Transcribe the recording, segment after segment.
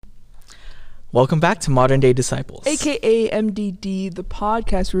Welcome back to Modern Day Disciples. AKA MDD, the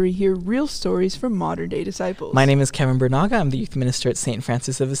podcast where we hear real stories from modern day disciples. My name is Kevin Bernaga. I'm the youth minister at St.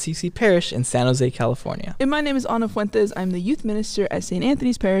 Francis of Assisi Parish in San Jose, California. And my name is Ana Fuentes. I'm the youth minister at St.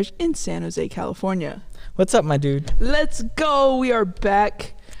 Anthony's Parish in San Jose, California. What's up, my dude? Let's go. We are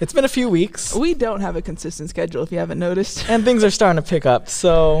back. It's been a few weeks. We don't have a consistent schedule, if you haven't noticed. And things are starting to pick up,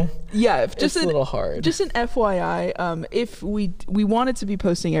 so yeah, it's a little hard. Just an FYI, if we wanted to be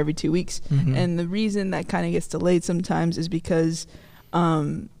posting every 2 weeks, and the reason that kind of gets delayed sometimes is because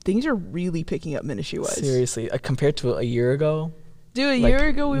things are really picking up ministry-wise. Seriously, compared to a year ago? Dude, a year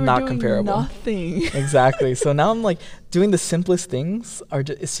ago we were not doing comparable. nothing. Exactly. So now I'm like doing the simplest things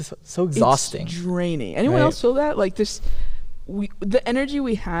it's just so exhausting. It's draining. Anyone else feel that? Like this, the energy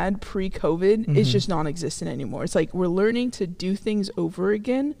we had pre-COVID is just non-existent anymore. It's like we're learning to do things over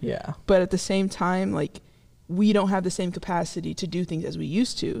again. Yeah. But at the same time, like we don't have the same capacity to do things as we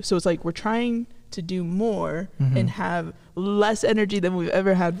used to. So it's like we're trying to do more and have less energy than we've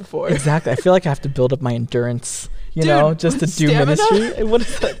ever had before. Exactly. I feel like I have to build up my endurance, you Dude, know, just to do stamina? ministry. What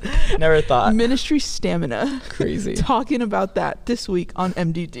is that? Never thought. Ministry stamina. Crazy. Talking about that this week on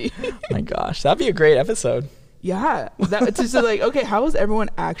MDD. My gosh, that'd be a great episode. Yeah, it's just like, okay, how is everyone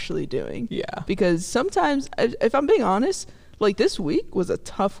actually doing? Yeah. Because sometimes, if I'm being honest, like this week was a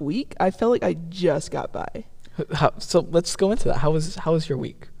tough week. I felt like I just got by. So let's go into that. How was your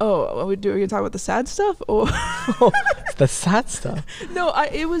week? Oh, are we gonna talk about the sad stuff? Or the sad stuff? No,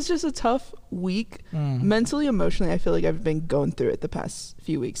 it was just a tough week. Mentally, emotionally, I feel like I've been going through it the past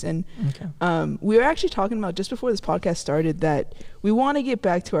few weeks. And we were actually talking about just before this podcast started that we want to get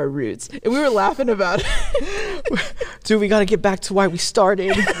back to our roots. And we were laughing about it. Dude, we got to get back to why we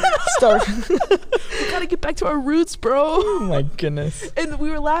started. We got to get back to our roots, bro. Oh my goodness. And we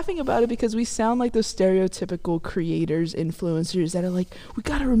were laughing about it because we sound like those stereotypical creators, influencers that are like, we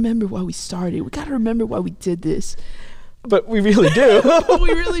got to remember why we started. We got to remember why we did this. But we really do.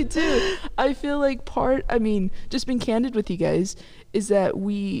 We really do. I feel like just being candid with you guys, is that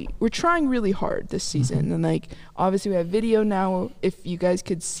we're trying really hard this season. And like, obviously we have video now. If you guys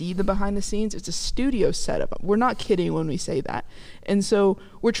could see the behind the scenes, it's a studio setup. We're not kidding when we say that. And so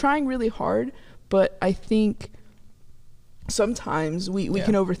we're trying really hard, but I think sometimes we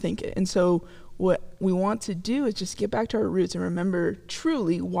can overthink it. And so what we want to do is just get back to our roots and remember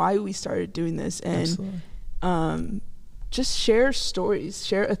truly why we started doing this, and just share stories,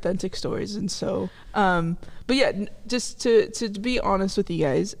 share authentic stories. And so but yeah, just to be honest with you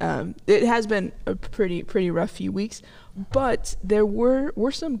guys, it has been a pretty rough few weeks, but there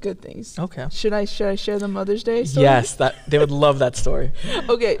were some good things. Okay. Should I share the Mother's Day story? Yes, they would love that story.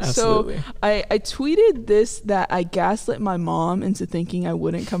 Okay. Absolutely. So I tweeted this, that I gaslit my mom into thinking I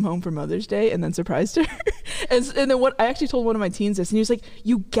wouldn't come home for Mother's Day, and then surprised her. and then I actually told one of my teens this, and he was like,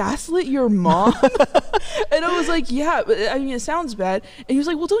 "You gaslit your mom?" And I was like, "Yeah, but I mean, it sounds bad." And he was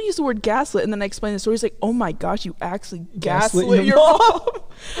like, "Well, don't use the word gaslit." And then I explained the story. He's like, "Oh my gosh, you actually gaslit your mom."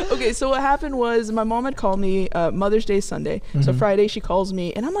 Okay, so what happened was my mom had called me Mother's Day Sunday. So Friday she calls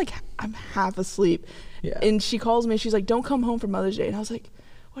me, and I'm half asleep. Yeah. And she calls me, and she's like, "Don't come home for Mother's Day." And I was like,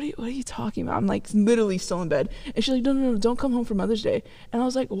 what are you talking about? I'm like literally still in bed. And she's like, no, don't come home for Mother's Day. And I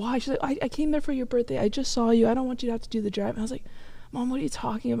was like, why? She's like, I came there for your birthday. I just saw you. I don't want you to have to do the drive. And I was like, Mom, what are you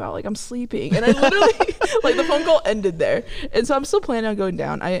talking about? Like, I'm sleeping. And I literally, like, the phone call ended there. And so I'm still planning on going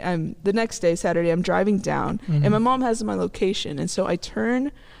down. I'm the next day, Saturday, I'm driving down, and my mom has my location. And so I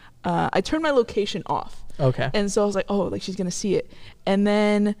turn my location off. Okay. And so I was like, oh, like she's going to see it. And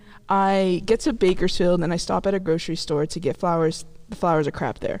then I get to Bakersfield, and I stop at a grocery store to get flowers. The flowers are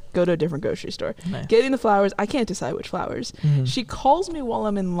crap there. Go to a different grocery store. Nice. Getting the flowers, I can't decide which flowers. She calls me while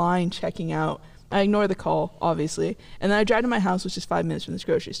I'm in line checking out. I ignore the call, obviously. And then I drive to my house, which is 5 minutes from this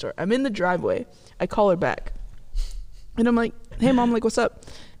grocery store. I'm in the driveway. I call her back. And I'm like, hey, Mom, like, what's up?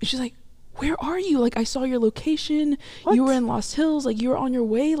 And she's like, where are you? Like, I saw your location. What? You were in Lost Hills. Like, you were on your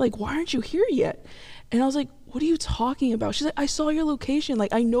way. Like, why aren't you here yet? And I was like, what are you talking about? She's like, I saw your location.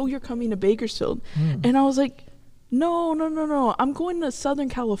 Like, I know you're coming to Bakersfield. And I was like, no. I'm going to Southern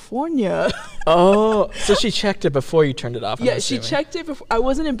California. Oh, so she checked it before you turned it off. Yeah, she checked it before. I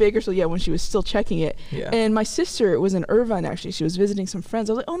wasn't in Bakersfield yet when she was still checking it. Yeah. And my sister was in Irvine, actually. She was visiting some friends.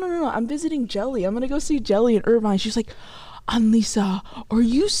 I was like, oh, no. I'm visiting Jelly. I'm going to go see Jelly in Irvine. She was like, Anlisa, are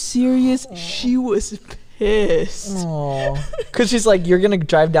you serious? Aww. She was pissed. Oh, because she's like, you're going to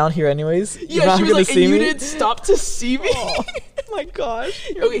drive down here anyways? Yeah, she was like, and you didn't stop to see me? my gosh.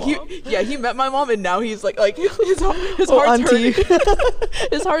 Your Okay, mom. he met my mom, and now he's like his heart's auntie. hurting.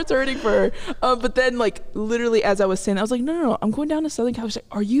 His heart's hurting for her. But then, like, literally, as I was saying, I was like, no, I'm going down to Southern Cal. She's like,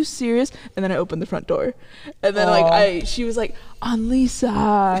 are you serious? And then I opened the front door, and then she was like,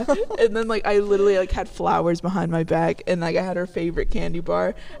 Lisa, and then like I literally like had flowers behind my back, and like I had her favorite candy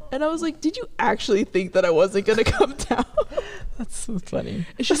bar, and I was like, did you actually think that I wasn't gonna come down? That's so funny.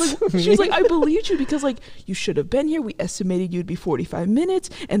 And she was like, I believed you because like you should have been here. We estimated you'd be 45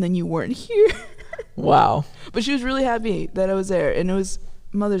 minutes, and then you weren't here. Wow. But she was really happy that I was there, and it was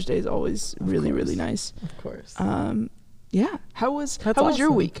Mother's Day is always really, really nice. Of course. Yeah. How was your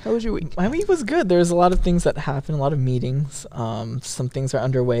awesome. week? How was your week? My week was good. There's a lot of things that happened, a lot of meetings. Some things are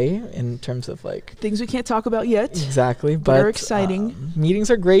underway in terms of like Things we can't talk about yet. exactly, But but are exciting. Meetings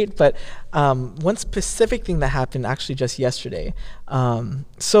are great, but one specific thing that happened actually just yesterday.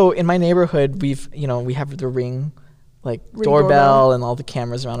 So in my neighborhood, we have the Ring doorbell and all the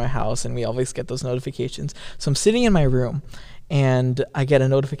cameras around our house, and we always get those notifications. So I'm sitting in my room, and I get a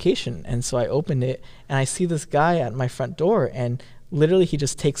notification, and so I opened it, and I see this guy at my front door, and literally he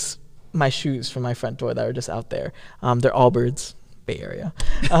just takes my shoes from my front door that are just out there. They're Allbirds, Bay Area.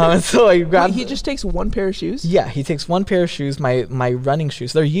 So I grabbed. Wait, he just takes one pair of shoes? Yeah, he takes one pair of shoes, my running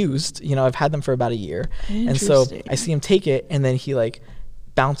shoes. They're used. I've had them for about a year, and so I see him take it, and then he like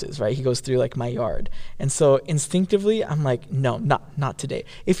bounces, right? He goes through like my yard. And so instinctively I'm like, no, not today.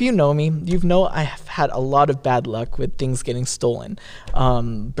 If you know me, I have had a lot of bad luck with things getting stolen,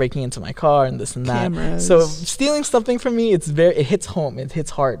 breaking into my car and this and that. Cameras. So stealing something from me, it hits home. It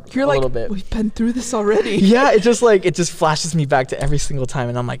hits hard. You're a little bit. We've been through this already. Yeah, it just flashes me back to every single time,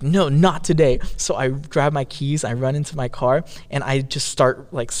 and I'm like, no, not today. So I grab my keys, I run into my car, and I just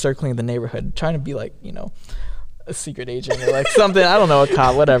start like circling the neighborhood, trying to be like, a secret agent or like something. I don't know, a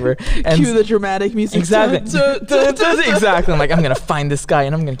cop, whatever. And cue the dramatic music. Exactly. Exactly. I'm like, I'm gonna find this guy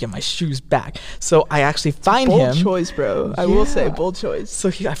and I'm gonna get my shoes back. So I actually find him. Bold choice, bro. I will say, bold choice. So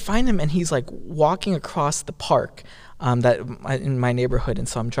I find him, and he's like walking across the park in my neighborhood. And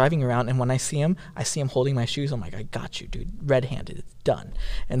so I'm driving around, and when I see him holding my shoes. I'm like, I got you, dude. Red-handed. It's done.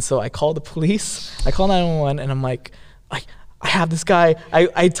 And so I call the police. I call 911, and I'm like, I have this guy. I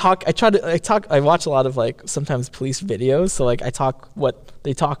watch a lot of like sometimes police videos. So like I talk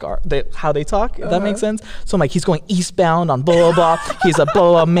how they talk, if that makes sense. So I'm like, he's going eastbound on blah, blah, blah. He's a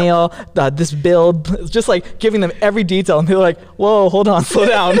blah, blah male, this build, just like giving them every detail. And they're like, whoa, hold on, slow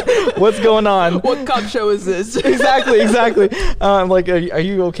down. What's going on? What cop show is this? Exactly. I'm like, are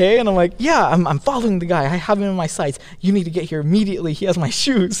you okay? And I'm like, yeah, I'm following the guy. I have him in my sights. You need to get here immediately. He has my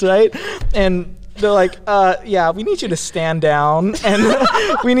shoes, right? And they're like, yeah, we need you to stand down, and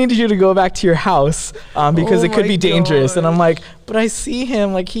we need you to go back to your house because it could be dangerous. And I'm like, but I see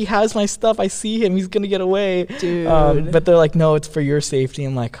him, like he has my stuff. I see him. He's going to get away. Dude. But they're like, no, it's for your safety.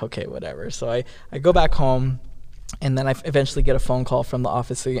 I'm like, okay, whatever. So I go back home. And then I eventually get a phone call from the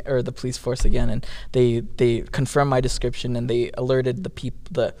office or the police force again, and they confirm my description, and they alerted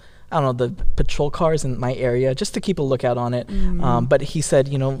the patrol cars in my area just to keep a lookout on it. But he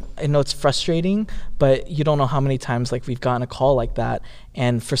said, I know it's frustrating, but you don't know how many times like we've gotten a call like that,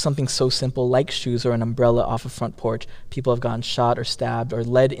 and for something so simple like shoes or an umbrella off a front porch, people have gotten shot or stabbed or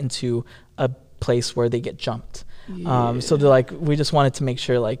led into a place where they get jumped. So they're like, we just wanted to make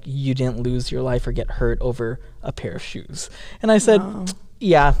sure like you didn't lose your life or get hurt over a pair of shoes. And I said,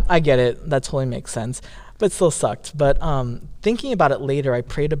 yeah, I get it. That totally makes sense. But still sucked. But thinking about it later, I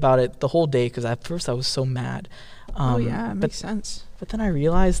prayed about it the whole day because at first I was so mad. It makes sense. But then I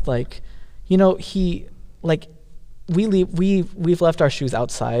realized, we've left our shoes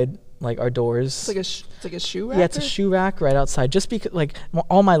outside, like our doors. It's like a shoe rack. Yeah, it's a shoe rack right outside. Just because,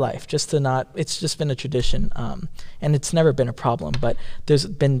 all my life, it's just been a tradition, and it's never been a problem. But there's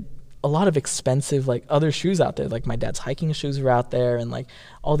been a lot of expensive other shoes out there. Like my dad's hiking shoes are out there, and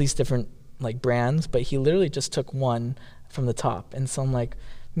all these different brands, but he literally just took one from the top. And so I'm like,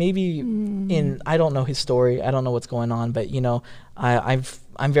 maybe I don't know his story, I don't know what's going on, but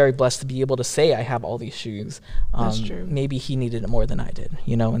I'm very blessed to be able to say I have all these shoes. That's true. Maybe he needed it more than I did,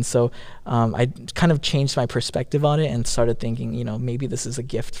 and so I kind of changed my perspective on it and started thinking, maybe this is a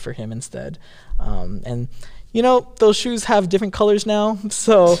gift for him instead. And those shoes have different colors now,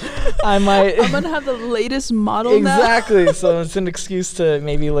 so I'm gonna have the latest model now. Exactly. So it's an excuse to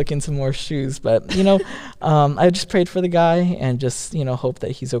maybe look into more shoes. But I just prayed for the guy and just hope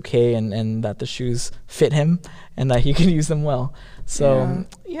that he's okay and that the shoes fit him and that he can use them well. So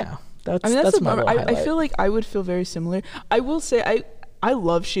that's my little highlight. I feel like I would feel very similar. I will say I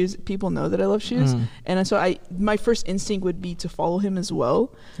love shoes. People know that I love shoes, and so my first instinct would be to follow him as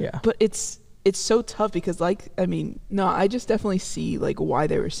well. Yeah. But it's it's so tough because I just definitely see like why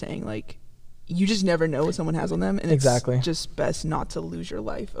they were saying like you just never know what someone has on them, and Exactly. it's just best not to lose your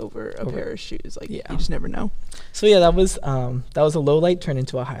life over a pair of shoes. Like Yeah. you just never know. So yeah, that was a low light turned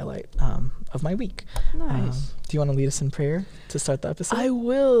into a highlight of my week. Nice. Do you want to lead us in prayer to start the episode? I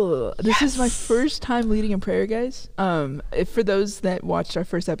will. This is my Yes. first time leading in prayer, guys. For those that watched our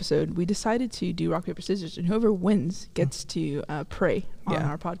first episode, we decided to do rock, paper, scissors, and whoever wins gets to pray on Yeah.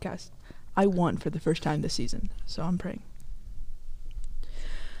 our podcast. I won for the first time this season, so I'm praying.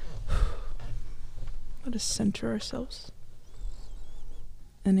 Let us center ourselves.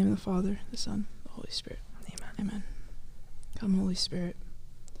 In the name of the Father, the Son, the Holy Spirit. Amen. Amen. Come, Holy Spirit.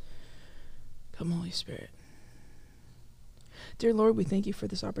 Come, Holy Spirit. Dear Lord, we thank you for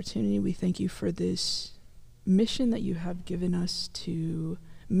this opportunity. We thank you for this mission that you have given us to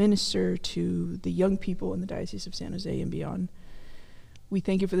minister to the young people in the Diocese of San Jose and beyond. We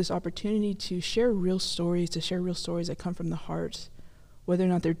thank you for this opportunity to share real stories that come from the heart. Whether or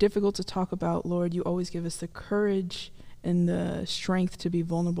not they're difficult to talk about, Lord, you always give us the courage and the strength to be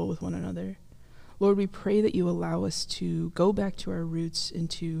vulnerable with one another. Lord, we pray that you allow us to go back to our roots and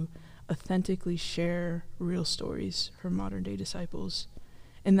to authentically share real stories from modern day disciples.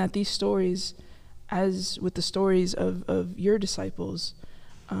 And that these stories, as with the stories of your disciples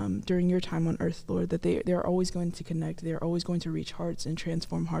during your time on earth, Lord, that they're always going to connect. They're always going to reach hearts and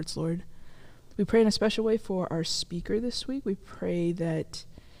transform hearts, Lord. We pray in a special way for our speaker this week. We pray that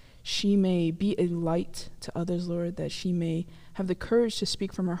she may be a light to others, Lord, that she may have the courage to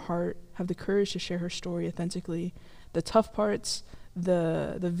speak from her heart, have the courage to share her story authentically, the tough parts,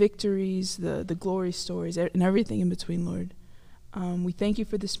 the victories, the glory stories, and everything in between, Lord. We thank you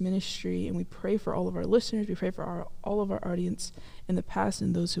for this ministry, and we pray for all of our listeners. We pray for all of our audience in the past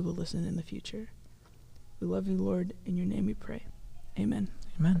and those who will listen in the future. We love you, Lord. In your name we pray. Amen.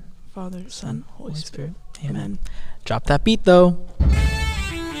 Amen. Father, Son, Holy Spirit. Amen. Drop that beat though.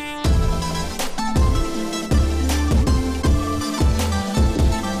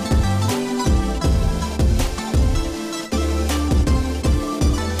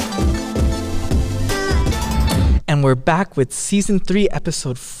 And we're back with season 3,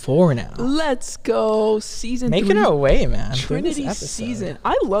 episode 4 now. Let's go. Season 3. Making our way, man. through this Trinity episode. season.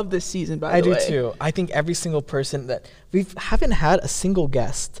 I love this season, by I the do way. too. I think every single person that we haven't had a single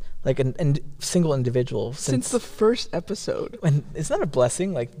guest, like a single individual Since the first episode. and isn't that a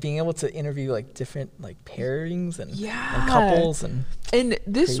blessing? Like being able to interview like different like pairings and Yeah. couples and And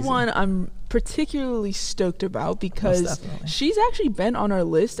this Crazy. one I'm particularly stoked about because definitely. she's actually been on our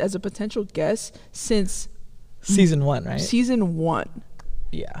list as a potential guest since season 1, right? season 1.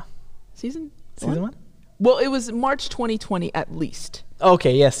 Yeah. Season Season 1? Well, it was March 2020 at least.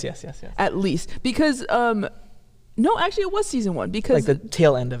 Okay, yes. At least. Because no, actually it was season 1 because Like the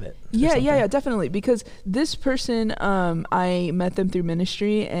tail end of it. or Yeah, something. definitely. Because this person, I met them through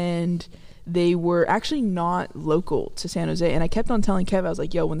ministry, and they were actually not local to San Jose. And I kept on telling Kev, I was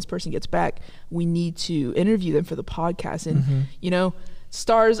like, yo, when this person gets back, we need to interview them for the podcast. And, you know,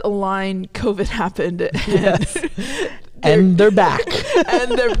 stars aligned, COVID happened. And Yes. And they're back.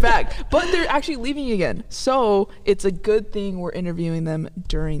 and they're back. But they're actually leaving again. So it's a good thing we're interviewing them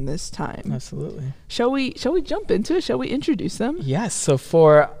during this time. Absolutely. Shall we jump into it? Shall we introduce them? Yes. So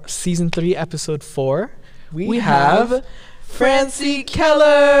for season 3, episode 4, we have Francie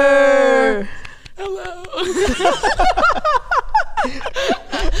Keller. Hello.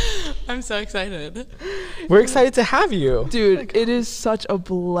 I'm so excited. We're excited to have you. Dude, it is such a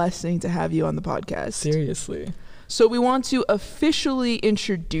blessing to have you on the podcast. Seriously. So we want to officially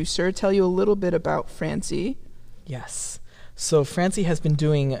introduce her, tell you a little bit about Francie. Yes. So Francie has been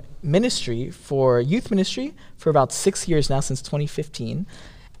doing youth ministry for about 6 years now, since 2015.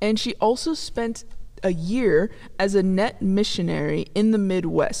 And she also spent a year as a net missionary in the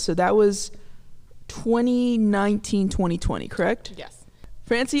Midwest. So that was 2019, 2020, correct? Yes.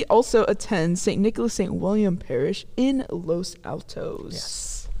 Francie also attends St. Nicholas St. William Parish in Los Altos.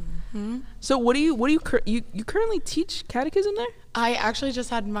 Yes. So what do you currently teach catechism there? I actually just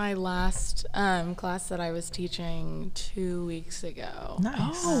had my last class that I was teaching 2 weeks ago.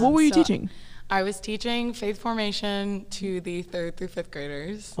 Nice. Oh, what were you So teaching? I was teaching faith formation to the 3rd through 5th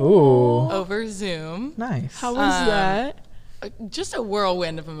graders Ooh. over Zoom. Nice. How was that? Just a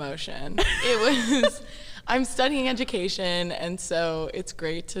whirlwind of emotion. It was, I'm studying education, and so it's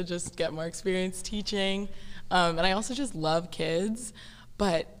great to just get more experience teaching. And I also just love kids,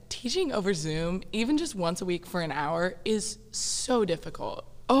 but teaching over Zoom, even just once a week for an hour, is so difficult.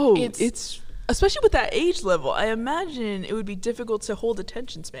 Oh, it's especially with that age level. I imagine it would be difficult to hold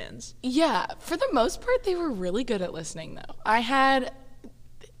attention spans. Yeah, for the most part, they were really good at listening, though.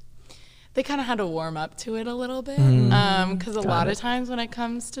 they kind of had to warm up to it a little bit. Because a lot of times when it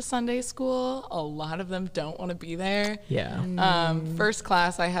comes to Sunday school, a lot of them don't want to be there. Yeah. First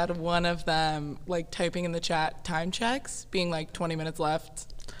class, I had one of them like typing in the chat time checks, being like 20 minutes left,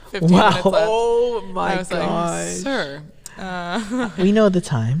 15 minutes left. Oh my I was gosh. like, sir, We know the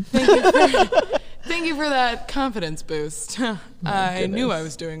time. thank you for that confidence boost. I knew I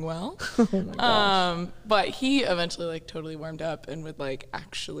was doing well. But he eventually like totally warmed up and would like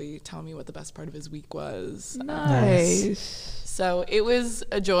actually tell me what the best part of his week was. Nice. So it was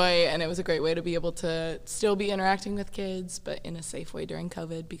a joy, and it was a great way to be able to still be interacting with kids, but in a safe way during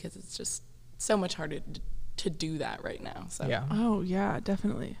COVID, because it's just so much harder to do that right now. So Yeah. Oh yeah,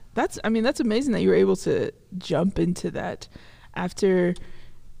 definitely. That's amazing that you were able to jump into that after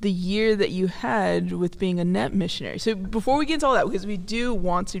the year that you had with being a net missionary. So before we get into all that, because we do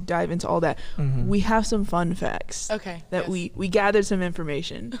want to dive into all that, we have some fun facts. Okay, That yes. we gathered some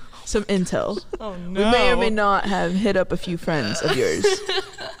information, some intel. Oh no. We may or may not have hit up a few friends of yours.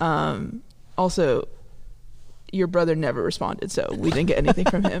 Also, your brother never responded, so we didn't get anything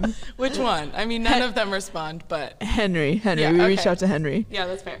from him. Which one? I mean, none of them respond, but Henry. Yeah, We reached okay. out to Henry. yeah,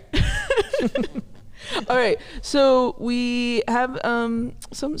 that's fair. All right, so we have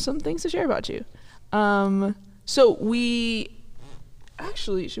some things to share about you. So we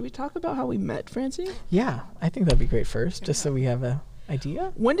actually, should we talk about how we met Francie? Yeah. I think that'd be great first, just so we have a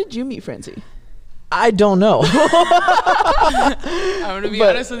idea. When did you meet Francie? I don't know. I'm going to be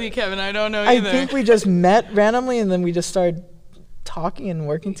But honest with you, Kevin. I don't know I either. think we just met randomly, and then we just started talking and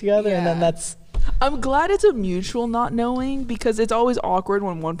working together, and then Yeah. that's I'm glad it's a mutual not knowing, because it's always awkward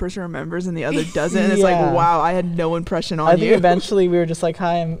when one person remembers and the other doesn't. And it's Yeah. like, wow, I had no impression on I think you. eventually we were just like,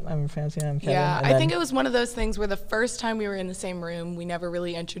 hi, I'm Francie, I'm Kevin. Yeah, and I then- think it was one of those things where the first time we were in the same room, we never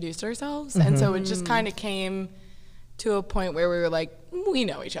really introduced ourselves. And so it just kind of came to a point where we were like, we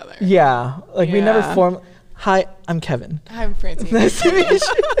know each other. Yeah, like we never Yeah. formed. Hi, I'm Kevin. I'm Francie. Nice to meet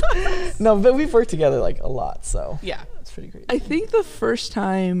you. No, but we've worked together like a lot, so Yeah. it's pretty great. I think the first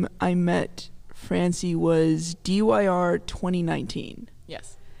time I met Francie was DYR 2019.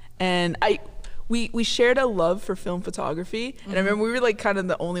 Yes. And we shared a love for film photography, and I remember we were like kind of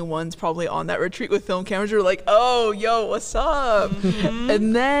the only ones probably on that retreat with film cameras. We were like, oh, yo, what's up?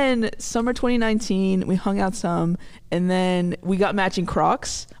 And then summer 2019, we hung out some, and then we got matching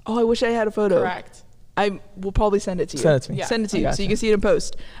Crocs. Oh, I wish I had a photo. Correct. I will probably send it to you. Send it to me. Yeah. Send it to I you so gotcha. you can see it in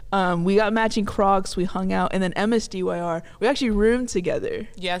post. We got matching Crocs, we hung out, and then MSDYR, we actually roomed together.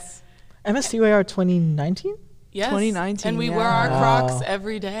 Yes. MSDYR 2019? Yes. 2019, And we yeah. wore our Wow. Crocs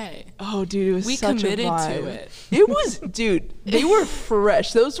every day. Oh, dude, it was We such committed a vibe. to it. It was, dude, they were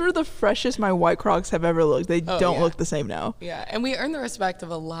fresh. Those were the freshest my white Crocs have ever looked. They Oh, don't yeah. look the same now. Yeah. And we earned the respect of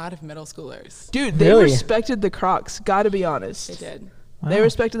a lot of middle schoolers. Dude, they Really? respected the Crocs. Gotta be honest. They did. They Wow.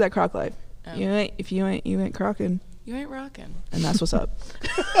 respected that Croc life. Oh. If you ain't crocking, You ain't rocking. and that's what's up.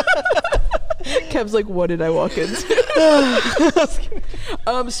 Kev's like, what did I walk into?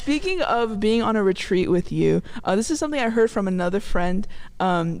 Speaking of being on a retreat with you, this is something I heard from another friend,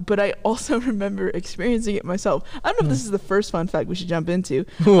 but I also remember experiencing it myself. I don't know if this is the first fun fact we should jump into.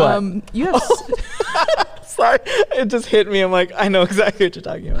 What? You have Sorry, it just hit me. I'm like, I know exactly what you're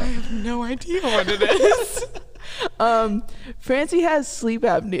talking about. I have no idea what it is. Francie has sleep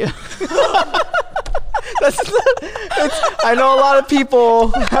apnea. I know a lot of people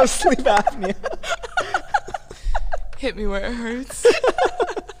have sleep apnea. Hit me where it hurts.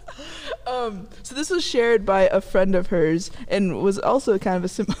 So this was shared by a friend of hers and was also kind of a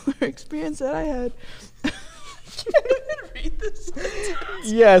similar experience that I had. Can I even read this?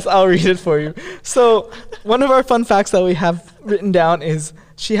 Yes, I'll read it for you. So, one of our fun facts that we have written down is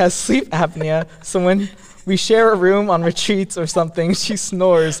she has sleep apnea. So when we share a room on retreats or something, she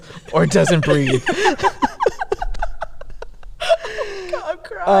snores or doesn't breathe. I'm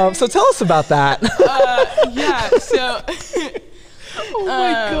crying. So tell us about that. Yeah. So. Oh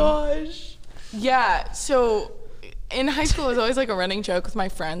my gosh. Yeah, so in high school, it was always like a running joke with my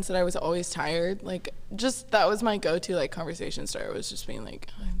friends that I was always tired. Like, just that was my go-to like conversation starter, was just being like,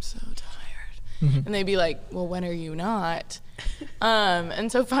 I'm so tired. And they'd be like, well, when are you not?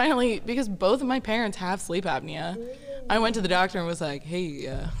 And so finally, because both of my parents have sleep apnea, I went to the doctor and was like,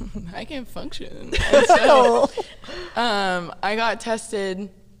 hey, I can't function. And so I got tested,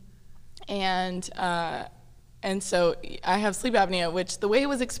 and so I have sleep apnea, which the way it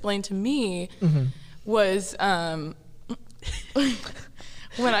was explained to me was when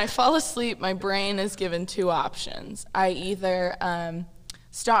I fall asleep, my brain is given two options. I either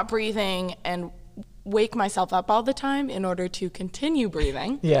stop breathing and wake myself up all the time in order to continue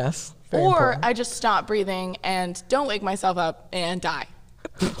breathing, Yes. very or important. I just stop breathing and don't wake myself up and die.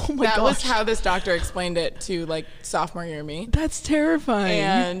 Oh my That gosh. was how this doctor explained it to like sophomore year me. That's terrifying.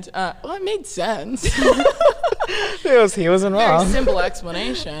 And well, it made sense. He wasn't Very wrong. simple Oh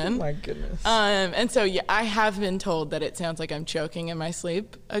explanation. my goodness. And so yeah, I have been told that it sounds like I'm choking in my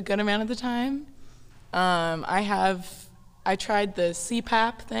sleep a good amount of the time. I tried the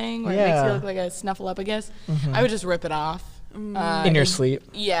CPAP thing where it makes you Yeah. look like a snuffleupagus. I would just rip it off. In your sleep.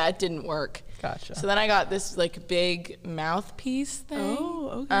 Yeah, it didn't work. Gotcha. So then I got this like big mouthpiece thing.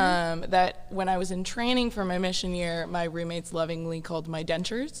 Oh, okay. That when I was in training for my mission year, my roommates lovingly called my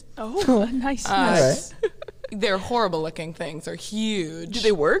dentures. Oh, nice. Alright. They're horrible looking things. They're huge. Do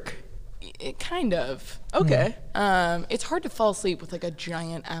they work? Kind of. Okay. It's hard to fall asleep with like a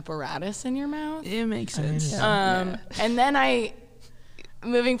giant apparatus in your mouth. It makes sense. yeah. And then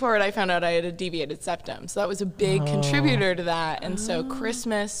moving forward, I found out I had a deviated septum. So that was a big contributor to that. And so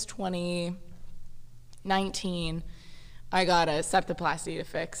Christmas 2019, I got a septoplasty to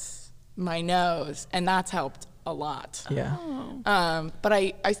fix my nose. And that's helped a lot. Yeah. But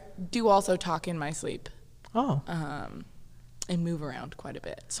I do also talk in my sleep. Oh. And move around quite a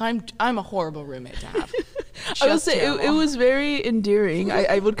bit. So I'm a horrible roommate to have. I would Just say it terrible. was very endearing.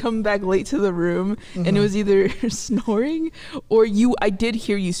 I would come back late to the room and it was either snoring or I did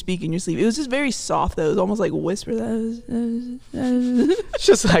hear you speak in your sleep. It was just very soft though. It was almost like whisper. It's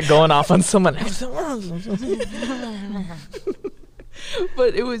just like going off on someone.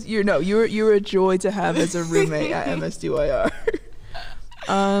 But it was you were a joy to have as a roommate at MSDYR.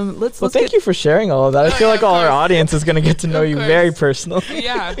 Let's Well, thank you for sharing all of that. I feel yeah, like of all our course. audience is going to get to know Of you course. very personally.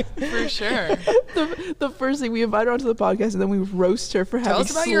 Yeah, for sure. The first thing we invite her onto the podcast and then we roast her for Tell having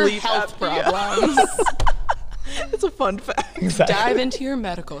us about your sleep health apnea. problems. It's a fun fact. Exactly. Dive into your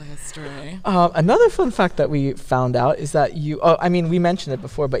medical history. Another fun fact that we found out is that we mentioned it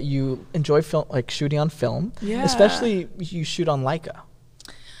before, but you enjoy film, like shooting on film. Yeah. Especially you shoot on Leica.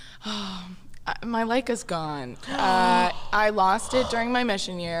 My Leica's gone. I lost it during my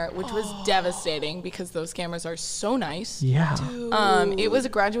mission year, which was devastating because those cameras are so nice. Yeah. It was a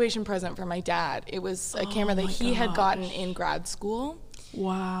graduation present for my dad. It was a camera that he had gotten in grad school.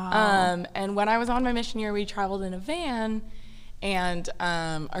 Wow. And when I was on my mission year, we traveled in a van, and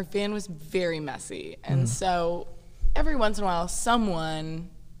our van was very messy. And so every once in a while, someone,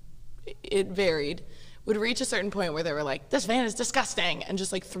 it varied, would reach a certain point where they were like, this van is disgusting, and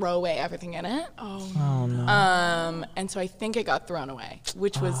just like throw away everything in it. Oh no. And so I think it got thrown away,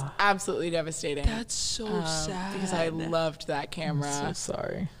 which was absolutely devastating. That's so sad. Because I loved that camera. So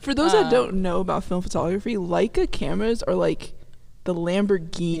sorry. For those that don't know about film photography, Leica cameras are like the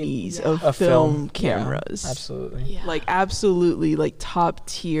Lamborghinis of A film Yeah, cameras. absolutely. Yeah. Like absolutely like top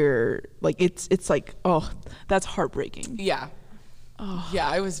tier. Like it's like, oh, that's heartbreaking. Yeah. Yeah,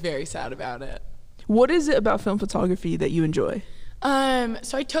 I was very sad about it. What is it about film photography that you enjoy?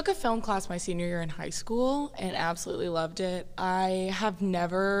 So I took a film class my senior year in high school and absolutely loved it. I have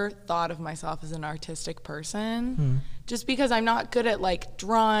never thought of myself as an artistic person just because I'm not good at like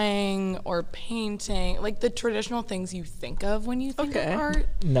drawing or painting, like the traditional things you think of when you think Okay. of art.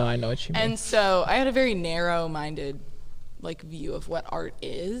 No, I know what you mean. And so I had a very narrow-minded like view of what art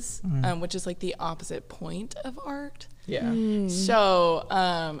is, which is like the opposite point of art. yeah. So,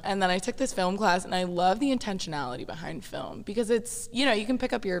 and then I took this film class, and I love the intentionality behind film because it's, you know, you can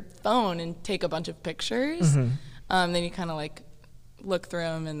pick up your phone and take a bunch of pictures. Then you kind of like look through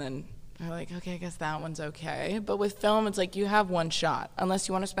them and then are like, okay, I guess that one's okay. But with film, it's like you have one shot unless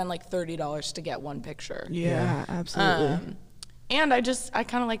you want to spend like $30 to get one picture. Yeah, absolutely. And I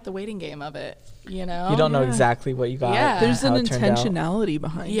kind of like the waiting game of it, you know? You don't know yeah. exactly what you got. Yeah. and There's an how it turned out. intentionality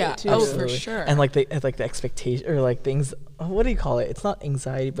behind Yeah. it too. Oh, for Absolutely. sure. And like the expectation or like things. What do you call it? It's not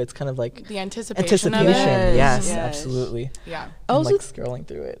anxiety, but it's kind of like The anticipation anticipation. of it. Yes, Yes. absolutely. Yeah. I'm Also- like scrolling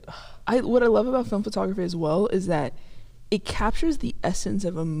through it. What I love about film photography as well is that it captures the essence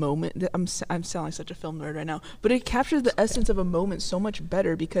of a moment. I'm sounding like such a film nerd right now, but it captures the essence of a moment so much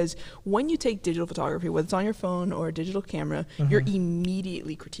better because when you take digital photography, whether it's on your phone or a digital camera, you're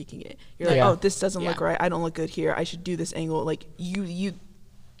immediately critiquing it. You're like, Yeah. oh, this doesn't look Yeah. right. I don't look good here. I should do this angle. Like you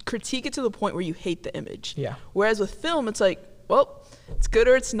critique it to the point where you hate the image. Yeah. Whereas with film, it's like, well, it's good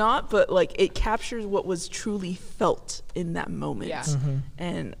or it's not, but like it captures what was truly felt in that moment. Yeah.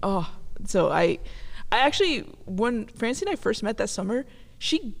 And so I actually, when Francie and I first met that summer,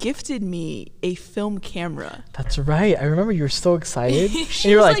 she gifted me a film camera. That's right. I remember you were so excited. and She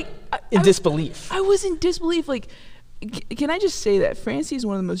you were was like, like, in I was- disbelief. I was in disbelief. Like, Can I just say that Francie is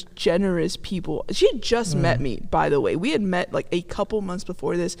one of the most generous people. She had just met me, by the way. We had met like a couple months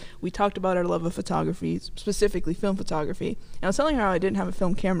before this. We talked about our love of photography, specifically film photography. And I was telling her how I didn't have a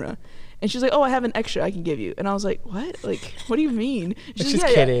film camera. And she's like, oh, I have an extra I can give you. And I was like, what? Like, what do you mean? She's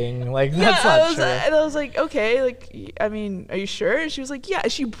kidding. Like, that's not true. And I was like, okay, like, I mean, are you sure? And she was like, yeah.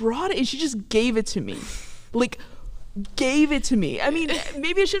 She brought it and she just gave it to me. Like, gave it to me. I mean,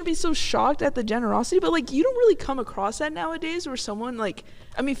 maybe I shouldn't be so shocked at the generosity, but like, you don't really come across that nowadays where someone like,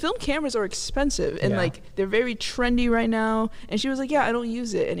 I mean, film cameras are expensive and like they're very trendy right now. And she was like, yeah, I don't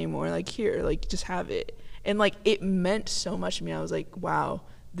use it anymore. Like, here, like, just have it. And like, it meant so much to me. I was like, wow,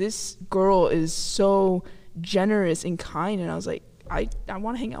 this girl is so generous and kind. And I was like, I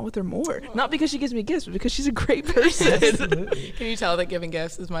want to hang out with her more. Not because she gives me gifts, but because she's a great person. Can you tell that giving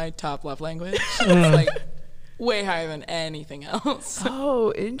gifts is my top love language? It's like way higher than anything else.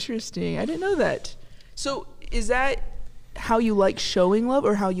 Oh, interesting. I didn't know that. So is that how you like showing love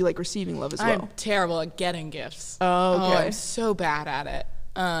or how you like receiving love as well? I'm terrible at getting gifts. Oh, okay. I'm so bad at it.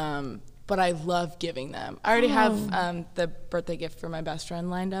 But I love giving them. I already have the birthday gift for my best friend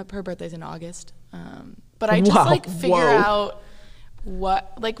lined up. Her birthday's in August. But I just like figure out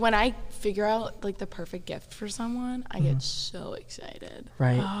what, like when I figure out like the perfect gift for someone, I get so excited.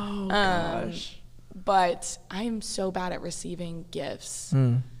 Right. Oh, gosh. But I am so bad at receiving gifts.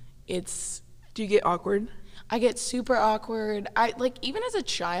 Do you get awkward? I get super awkward. I like, even as a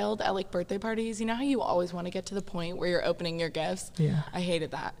child at like birthday parties, you know how you always want to get to the point where you're opening your gifts? Yeah. I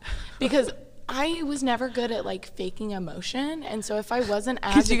hated that because I was never good at like faking emotion. And so if I wasn't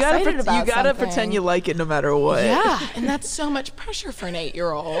as excited about something, you gotta pretend you like it no matter what. Yeah. And that's so much pressure for an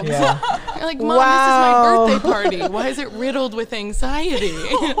 8-year-old. Yeah. You're like, Mom, this is my birthday party. Why is it riddled with anxiety?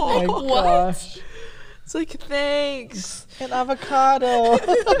 Oh my gosh. It's like, thanks. An avocado.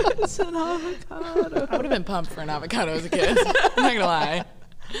 It's an avocado. I would have been pumped for an avocado as a kid. I'm not gonna lie.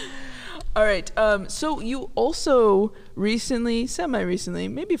 All right. So you also recently, semi-recently,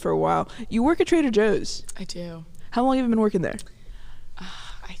 maybe for a while, you work at Trader Joe's. I do. How long have you been working there?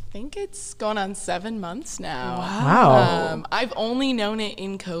 I think it's going on 7 months now. Wow. I've only known it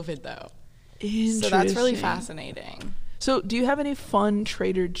in COVID though. So that's really fascinating. So do you have any fun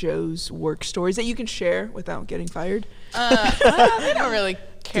Trader Joe's work stories that you can share without getting fired? They don't really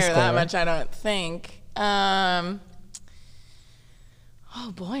care that much, I don't think. Oh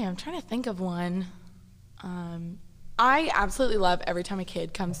boy, I'm trying to think of one. I absolutely love every time a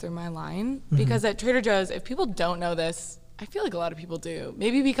kid comes through my line because at Trader Joe's, if people don't know this, I feel like a lot of people do.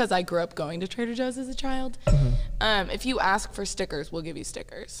 Maybe because I grew up going to Trader Joe's as a child. If you ask for stickers, we'll give you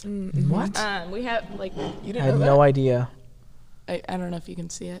stickers. What? We have like, you didn't I know had that? no idea. I don't know if you can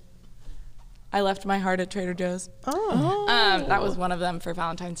see it. I left my heart at Trader Joe's. Oh. That was one of them for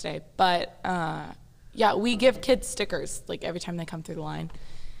Valentine's Day. But yeah, we give kids stickers like every time they come through the line.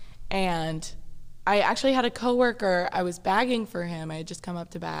 And I actually had a coworker, I was bagging for him. I had just come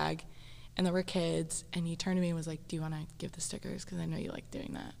up to bag and there were kids and he turned to me and was like, do you want to give the stickers? Because I know you like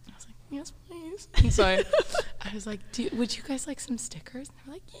doing that. And I was like, yes, please. And so I was like, would you guys like some stickers? And they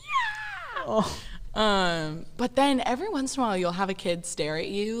were like, yeah. Oh. But then every once in a while you'll have a kid stare at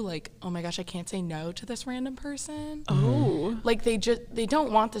you like, oh my gosh, I can't say no to this random person. Oh. Like they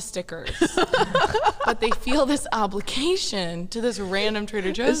don't want the stickers, but they feel this obligation to this random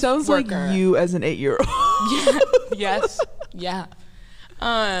Trader Joe's It sounds worker. like you as an 8-year-old. Yeah. Yes. Yeah.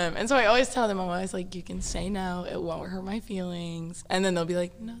 And so I always tell them, I'm always like, you can say no, it won't hurt my feelings. And then they'll be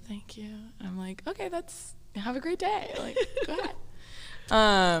like, no, thank you. And I'm like, okay, have a great day. Like, go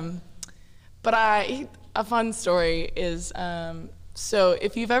ahead. But a fun story is, so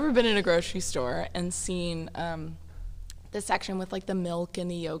if you've ever been in a grocery store and seen the section with like the milk and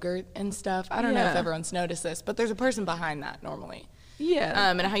the yogurt and stuff, I don't know if everyone's noticed this, but there's a person behind that normally. Yeah.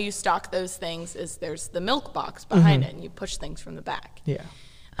 And how you stock those things is there's the milk box behind it and you push things from the back. Yeah.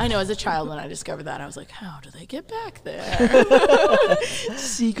 I know as a child when I discovered that, I was like, how do they get back there?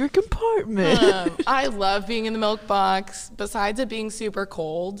 Secret compartment. I love being in the milk box. Besides it being super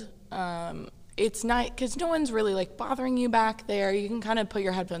cold, it's not, because no one's really like bothering you back there. You can kind of put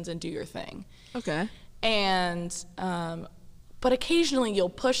your headphones in and do your thing. Okay. And but occasionally you'll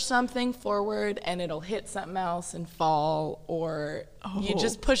push something forward and it'll hit something else and fall, or you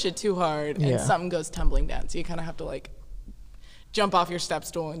just push it too hard and something goes tumbling down. So you kind of have to like jump off your step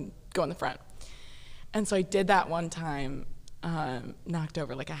stool and go in the front. And so I did that one time, knocked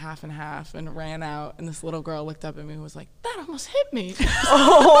over like a half and half and ran out, and this little girl looked up at me and was like, that almost hit me.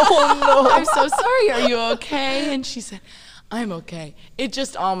 Oh no. I'm so sorry, are you okay? And she said, I'm okay. It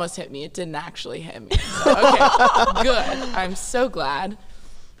just almost hit me. It didn't actually hit me. So, okay, good. I'm so glad.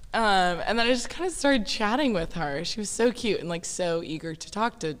 And then I just kind of started chatting with her. She was so cute and like so eager to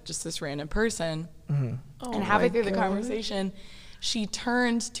talk to just this random person. Oh And halfway through the conversation, she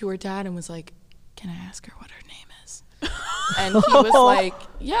turned to her dad and was like, "Can I ask her what her name is?" And he was like,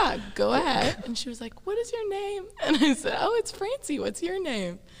 "Yeah, go ahead." And she was like, "What is your name?" And I said, "Oh, it's Francie. What's your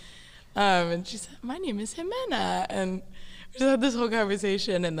name?" And she said, "My name is Jimena." And we just had this whole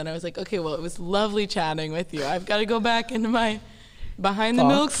conversation. And then I was like, "Okay, well, it was lovely chatting with you. I've got to go back into my behind the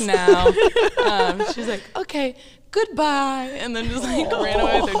milk now." She's like, "Okay, goodbye." And then just like ran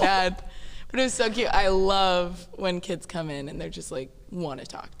away with her dad. But it was so cute. I love when kids come in and they're just like want to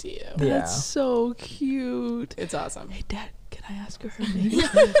talk to you. Yeah. That's so cute. It's awesome. Hey, Dad, can I ask her her name?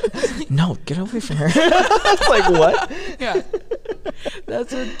 No, get away from her. It's like, what? Yeah.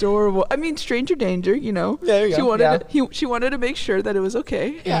 That's adorable. I mean, stranger danger, you know. Yeah, there you she go. wanted Yeah. she wanted to make sure that it was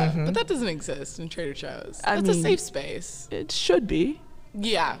okay. Yeah, but that doesn't exist in Trader Joe's. I That's a mean- safe space. It should be.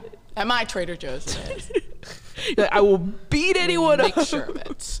 Yeah. At my Trader Joe's it is. You're like, I will beat anyone Make up. sure of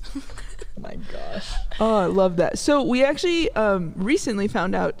it. My gosh. Oh, I love that. So we actually recently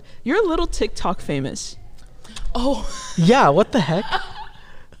found out you're a little TikTok famous. Oh, Yeah, what the heck?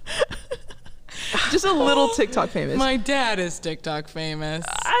 Just a little TikTok famous. my dad is TikTok famous.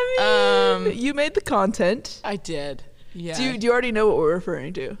 I mean, you made the content. I did. Yeah. Do you already know what we're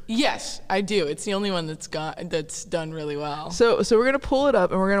referring to? Yes, I do. It's the only one that's done really well. So we're gonna pull it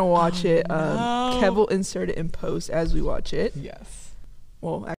up and we're gonna watch it. no. Kev will insert it in post as we watch it. Yes.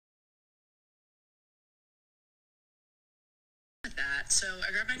 Well, Like that. So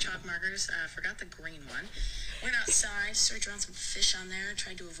I grabbed my chalk markers, forgot the green one, went outside, started drawing some fish on there,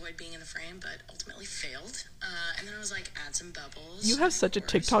 tried to avoid being in the frame, but ultimately failed. And then I was like, add some bubbles. you have such a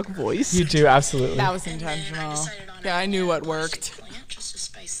Flowers. TikTok voice. You do, absolutely. That was And then I intentional. decided on Yeah, I knew what worked. plant just to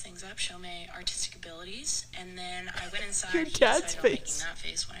spice things up, show my artistic abilities. And then I went inside. Your He dad's decided on face. making that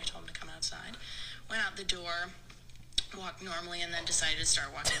face when I told him to come outside. Went out the door, walked normally, and then decided to start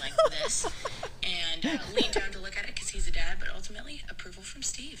walking like this. And leaned down to look at it because he's a dad, but ultimately approval from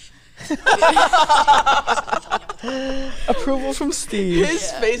Steve. Approval from Steve.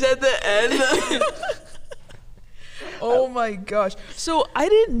 His face at the end. Oh my gosh. So I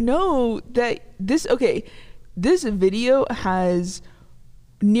didn't know that this video has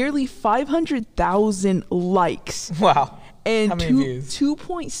nearly 500,000 likes Wow. and How many views?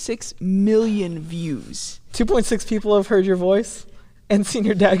 2.6 million views. 2.6 people have heard your voice and seen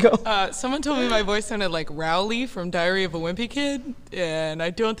your dad go. Someone told me my voice sounded like Rowley from Diary of a Wimpy Kid, and I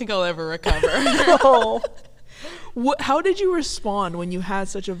don't think I'll ever recover. Oh. How did you respond when you had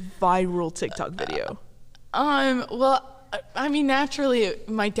such a viral TikTok video? Well, I mean, naturally,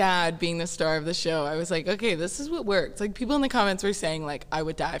 my dad being the star of the show, I was like, okay, this is what works. Like, people in the comments were saying, like, I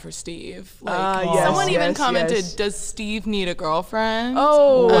would die for Steve. Like, yes, someone even yes, commented, yes. does Steve need a girlfrione?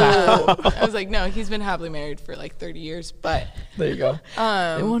 Oh, I was like, no, he's been happily married for like 30 years, but There you go.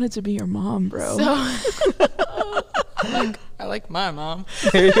 I wanted to be your mom, bro. so I like my mom.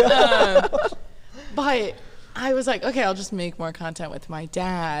 There you go. But I was like, okay, I'll just make more content with my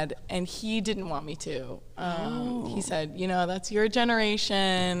dad, and he didn't want me to. He said, you know, that's your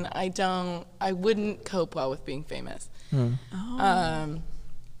generation. I wouldn't cope well with being famous.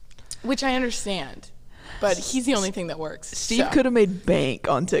 Which I understand, but he's the only thing that works. Steve so. could have made bank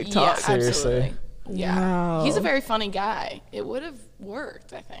on Yeah, TikTok. Seriously. absolutely. Yeah, Wow. he's a very funny guy. It would have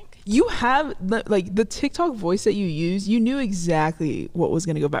worked, I think. You have the TikTok voice that you use. You knew exactly what was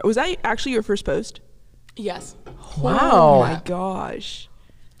gonna go back. Was that actually your first post? Yes. Oh Wow. my gosh.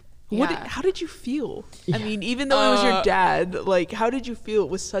 Yeah. How did you feel? I mean, even though it was your dad, like, how did you feel? It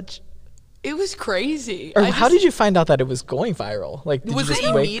was such. It was crazy. Or how did you find out that it was going viral? Like, did Was you it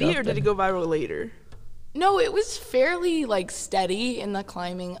just wake immediate up or did it and- go viral later? No, it was fairly like steady in the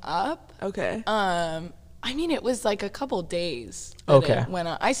climbing up. Okay. I mean, it was like a couple days. That Okay. It went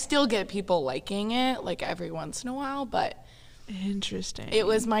on. I still get people liking it like every once in a while, but Interesting. it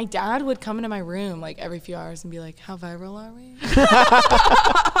was my dad would come into my room like every few hours and be like, "How viral are we?"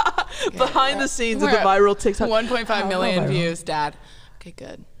 behind the scenes of the We're at viral TikTok. 1.5 million viral. views, Dad. Okay,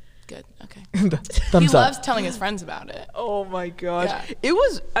 good. Okay. Thumbs He up. loves telling his friends about it. Oh my gosh. Yeah. It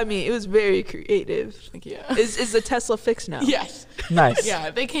was. I mean, it was very creative. Like, yeah. Is the Tesla fixed now? Yes. Nice.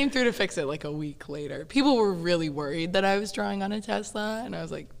 Yeah, they came through to fix it like a week later. People were really worried that I was drawing on a Tesla, and I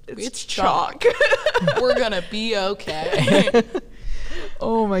was like, it's chalk. We're going to be okay.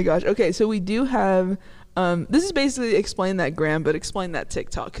 Oh my gosh. Okay, so we do have. This is basically explain that Graham, but explain that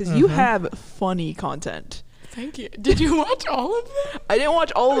TikTok because you have funny content. Thank you. Did you watch all of them? I didn't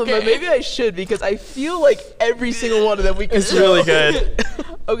watch all of them, but Okay. maybe I should because I feel like every single one of them we can. It's really good.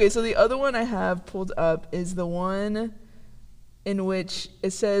 Okay, so the other one I have pulled up is the one. in which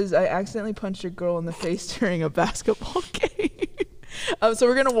it says, I accidentally punched a girl in the face during a basketball game. So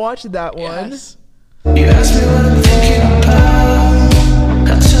we're going to watch that one. Yes. You ask me what I'm thinking about.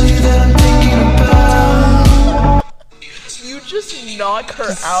 I tell you that I'm thinking about. You just knock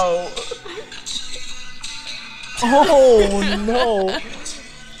her out. Oh no.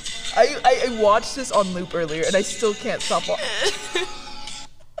 I watched this on loop earlier and I still can't stop watching.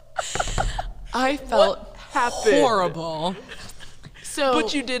 I felt happened? horrible. So,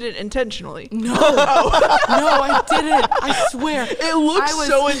 But you did it intentionally. no, I didn't. I swear. It looks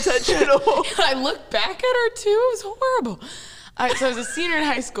so intentional. I look back at her too. It was horrible. So I was a senior in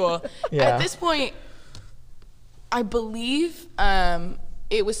high school. Yeah. At this point, I believe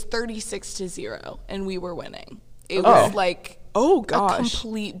it was 36-0, and we were winning. It was like Oh a gosh.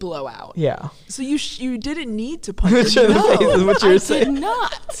 complete blowout. Yeah. So you didn't need to punch Punch her. her in the face is what you were I saying. did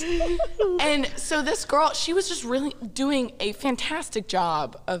not. And so this girl, she was just really doing a fantastic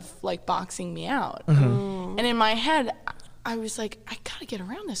job of like boxing me out. Mm-hmm. And in my head, I was like, I gotta get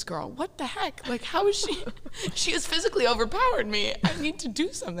around this girl. What the heck? Like, how is she? She has physically overpowered me. I need to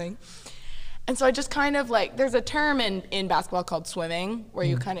do something. And so I just kind of like, there's a term in basketball called swimming, where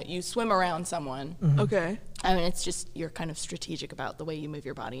you kind of, you swim around someone. Okay. I mean, it's just, you're kind of strategic about the way you move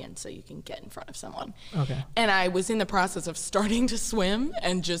your body and so you can get in front of someone. Okay. And I was in the process of starting to swim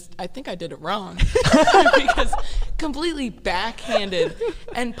and just, I think I did it wrong. Because completely backhanded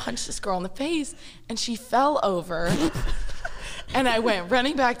and punched this girl in the face and she fell over. And I went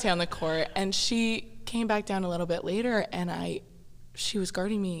running back down the court and she came back down a little bit later and she was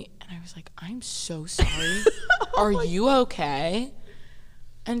guarding me and I was like, I'm so sorry. Are you okay?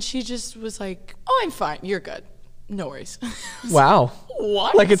 And she just was like, oh, I'm fine. You're good. No worries. Wow.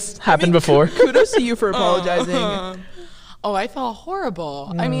 What? Like it's happened before. Kudos to you for apologizing. Oh, I felt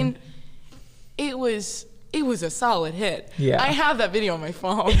horrible. I mean, it was a solid hit. Yeah. I have that video on my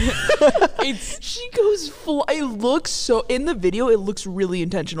phone. She goes full. It looks so, in the video, it looks really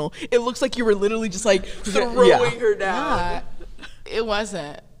intentional. It looks like you were literally just like throwing her down. It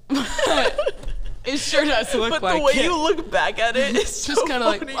wasn't. It sure does look But like the way it. you look back at it, it's Just so kind of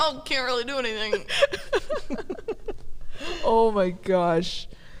like, funny. well, can't really do anything. Oh my gosh.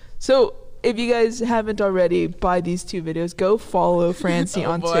 So if you guys haven't already, by these two videos, go follow Francie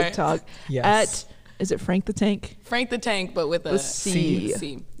Oh on boy. TikTok Yes. is it Frank the Tank? Frank the Tank, but with a With C.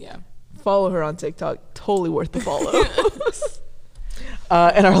 C. Yeah. Follow her on TikTok. Totally worth the follow.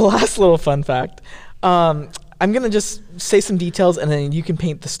 And our last little fun fact. I'm gonna just say some details and then you can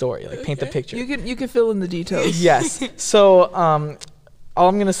paint the story, like paint the picture. You can fill in the details. Yes. So all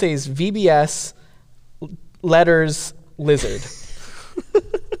I'm gonna say is VBS letters lizard.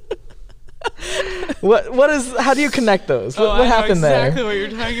 How do you connect those? What happened there? Exactly what you're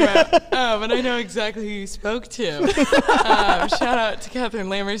talking about. But I know exactly who you spoke to. Shout out to Catherine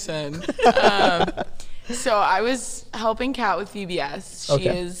Lamerson. So I was helping Kat with VBS. She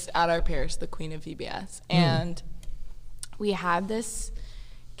Okay. is at our parish, the queen of VBS. And we had this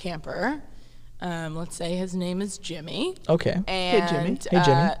camper. Let's say his name is Jimmy. Okay. And Jimmy. Hey,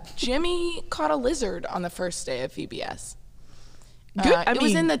 Jimmy. Jimmy caught a lizard on the first day of VBS. Good. It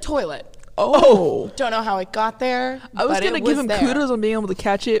was in the toilet. Oh. Don't know how it got there. I was but going to it give him there. kudos on being able to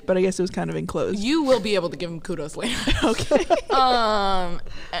catch it, but I guess it was kind of enclosed. You will be able to give him kudos later. Okay.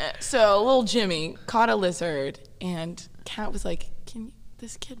 So little Jimmy caught a lizard, and Kat was like,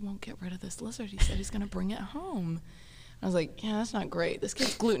 this kid won't get rid of this lizard. He said he's going to bring it home. I was like, yeah, that's not great. This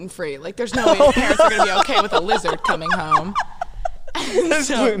kid's gluten-free. Like, there's no way his parents are going to be okay with a lizard coming home. It's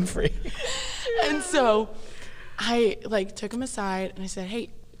gluten free. And so I like took him aside and I said, hey,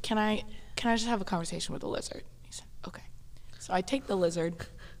 can I just have a conversation with the lizard? He said, okay. So I take the lizard,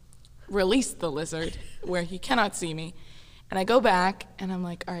 release the lizard where he cannot see me, and I go back and I'm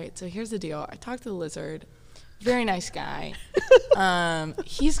like, all right, so here's the deal. I talked to the lizard, very nice guy.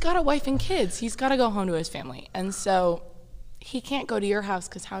 He's got a wife and kids. He's got to go home to his family. And so he can't go to your house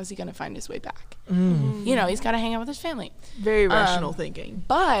because how is he going to find his way back? You know, he's got to hang out with his family. Very rational thinking.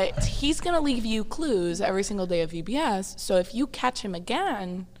 But he's going to leave you clues every single day of VBS. So if you catch him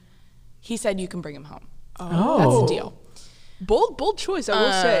again, he said you can bring him home. Oh. That's the deal. Bold choice, I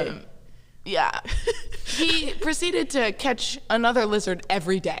will say. Yeah. He proceeded to catch another lizard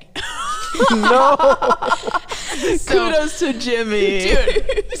every day. No. Kudos to Jimmy.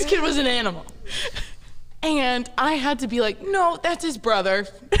 Dude, this kid was an animal. And I had to be like, no, that's his brother.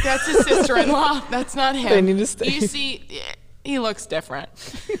 That's his sister-in-law. That's not him. They need to stay. You see, he looks different.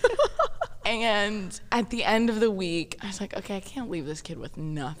 And at the end of the week, I was like, okay, I can't leave this kid with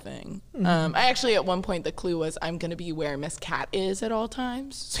nothing. I actually, at one point, the clue was I'm going to be where Miss Cat is at all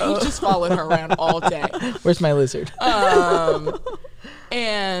times. So you just followed her around all day. Where's my lizard?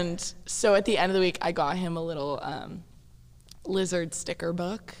 And so at the end of the week, I got him a little lizard sticker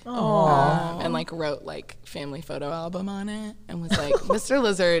book. And like wrote like family photo album on it and was like, Mr.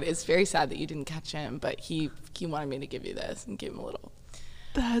 Lizard is very sad that you didn't catch him, but he wanted me to give you this, and gave him a little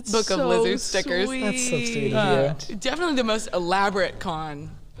book of lizard stickers. Sweet. That's so sweet of you. Definitely the most elaborate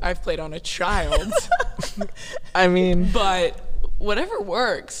con I've played on a child, I mean, but whatever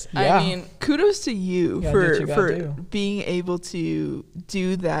works. Yeah. I mean, Kudos to you gotta do what you gotta for do. being able to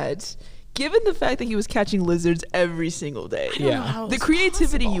do that, given the fact that he was catching lizards every single day. I don't know Yeah. how The it's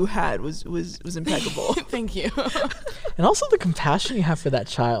creativity possible. you had was impeccable. Thank you. and also the compassion you have for that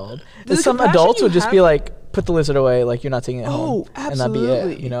child. The Some compassion adults you would just have- be like, put the lizard away, like you're not taking it home. Oh, And that'd be it,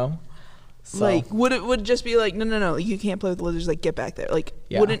 absolutely. you know? So, Like would it just be like, no, you can't play with the lizards, like get back there. Like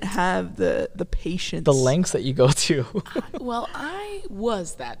Yeah. wouldn't have the patience. the lengths that you go to. Well, I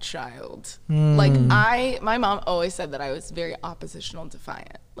was that child. Hmm. Like my mom always said that I was very oppositional and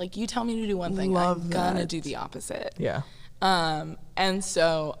defiant. Like you tell me to do one thing, Love I'm gonna that. do the opposite. Yeah. And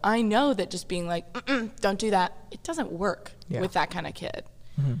so I know that just being like, don't do that, it doesn't work Yeah. with that kind of kid.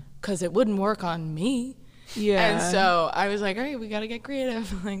 Mm-hmm. Because it wouldn't work on me. Yeah. And so I was like, all right, we got to get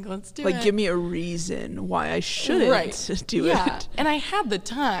creative. Like, let's do it. like give me a reason why I shouldn't do yeah. it. And I had the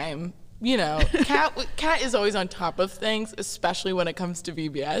time. You know, Kat is always on top of things, especially when it comes to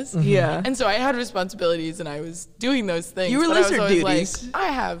VBS. Yeah. And so I had responsibilities and I was doing those things. You were but I was lizard always duties. like, I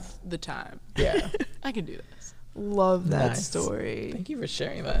have the time. Yeah. I can do this. Love that Nice. story. Thank you for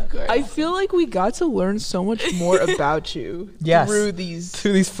sharing that. Great. I feel like we got to learn so much more about you Yes. through these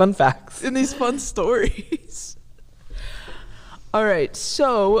To these fun facts. in these fun stories. All right,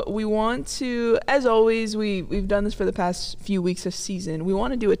 so we want to, as always, we've done this for the past few weeks of season. We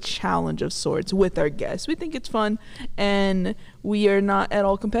want to do a challenge of sorts with our guests. We think it's fun, and we are not at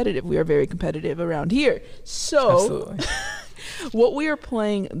all competitive. We are very competitive around here. So, Absolutely. what we are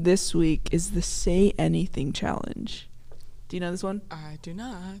playing this week is the Say Anything Challenge. Do you know this one? I do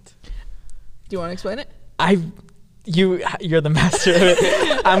not. Do you want to explain it? You're the master of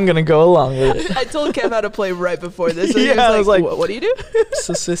it. I'm gonna go along with it. I told Kev how to play right before this. And Yeah, he I was like, what do you do?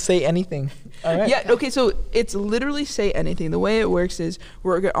 So say anything. All right. Yeah, okay, so it's literally Say Anything. The way it works is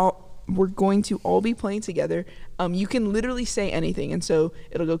we're going to all be playing together. You can literally say anything. And so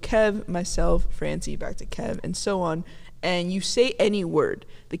it'll go Kev, myself, Francie, back to Kev, and so on. And you say any word.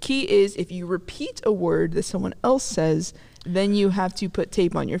 The key is if you repeat a word that someone else says, then you have to put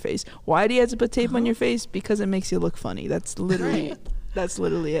tape on your face. Why do you have to put tape on your face? Because it makes you look funny. That's literally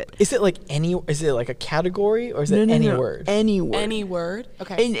it. Is it like is it like a category or is it any word? Any word. Any word?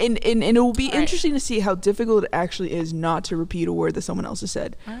 Okay. And it will be All right. interesting to see how difficult it actually is not to repeat a word that someone else has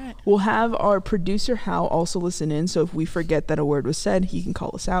said. All right. We'll have our producer Hal also listen in, so if we forget that a word was said, he can call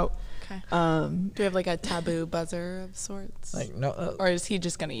us out. Okay. Um, Do we have like a taboo buzzer of sorts? Like no. Or is he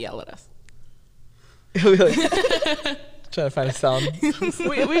just going to yell at us? Trying to find a sound. we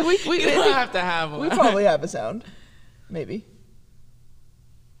don't have to have one. we probably have a sound, maybe.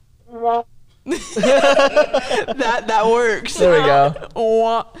 that works. There we go.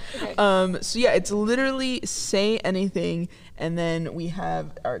 So yeah, it's literally Say Anything, and then we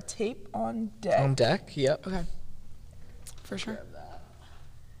have our tape on deck. On deck. Yep. Okay. For sure.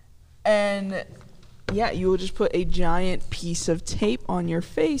 And yeah, you will just put a giant piece of tape on your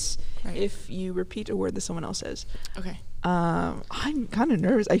face Right. if you repeat a word that someone else says. Okay. I'm kind of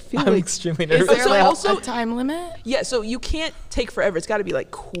nervous. I feel I'm like extremely Is nervous. there So like also- a time limit? yeah. So you can't take forever. It's got to be like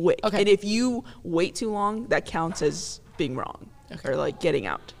quick. Okay. And if you wait too long, that counts as being wrong or like getting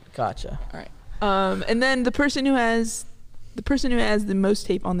out. Gotcha. All right. And then the person who has the most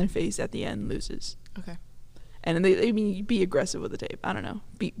tape on their face at the end loses. Okay. And they be aggressive with the tape. I don't know.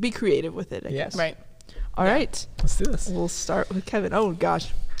 Be creative with it. I Yes. guess. Right. All right. Let's do this. We'll start with Kevin. Oh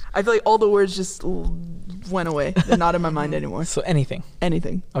gosh, I feel like all the words just went away. They're not in my mind anymore. So anything.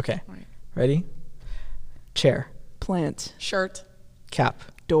 Anything. Okay. Right. Ready? Chair. Plant. Shirt. Cap.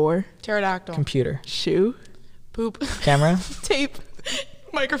 Door. Pterodactyl. Computer. Shoe. Poop. Camera. Tape.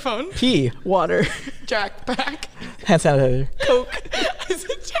 Microphone. Pee. Water. Jackpack. Hand sanitizer. Coke. Is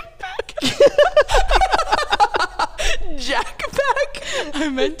it jackpack? Jackpack. I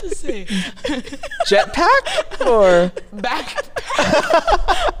meant to say Jetpack or back.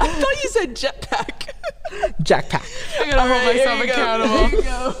 I thought you said jetpack. jackpack. I gotta hold Alright, here myself you go. accountable. Here you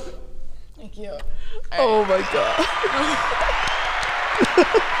go. Thank you. Oh my god.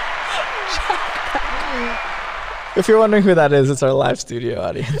 If you're wondering who that is, it's our live studio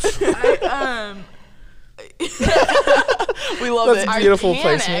audience. We love That's it. beautiful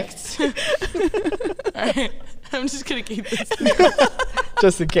panicked. All right. I'm just going to keep this.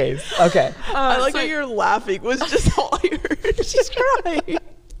 Just in case. Okay. I like so- how you're laughing. Was just all I heard. She's crying.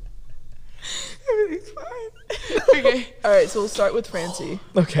 Everything's fine. Okay. All right, so we'll start with Francie.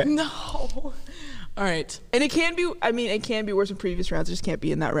 Okay. No. All right. And it can be, I mean, it can be worse in previous rounds. It just can't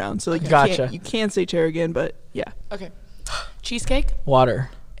be in that round. So like, Gotcha. you can say chair again, but yeah. Okay. Cheesecake. Water.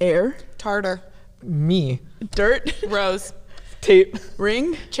 Air, Tartar. Me. dirt, Rose. Tape.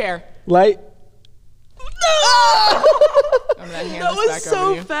 ring. Chair. Light. I'm going to hand That this was back so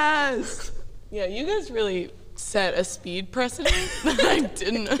over to you. fast. Yeah, you guys really set a speed precedent that I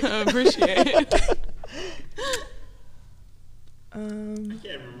didn't appreciate. I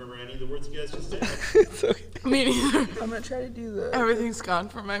can't remember any of the words you guys just said. It's okay. Me neither. I'm gonna try to do the. Everything's gone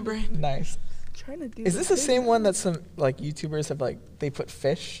from my brain. Nice. Trying to do. Is this the same one that some like YouTubers have like they put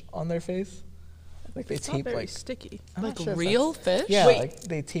fish on their face? Like they It's not tape very like sticky. I'm Like not sure if real fish? yeah, Wait. like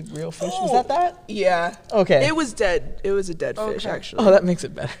they tape real fish. Was that? Yeah. Okay. It was dead. It was a dead fish, Okay. actually. Oh, that makes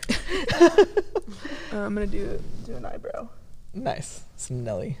it better. I'm gonna do an eyebrow. Nice. Some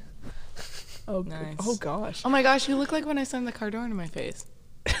Nelly. Oh, Nice. Oh gosh. Oh my gosh, you look like when I slammed the car door into my face.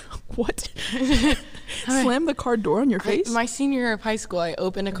 What? Slam the car door on your face? My senior year of high school, I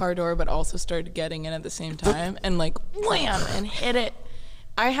opened a car door, but also started getting in at the same time and like wham and hit it.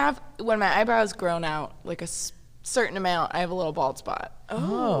 I have, when my eyebrows grown out like a certain amount, I have a little bald spot.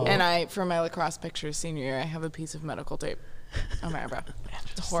 Oh. And for my lacrosse pictures senior year, I have a piece of medical tape on my eyebrow.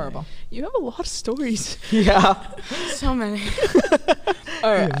 It's horrible. You have a lot of stories. Yeah. So many.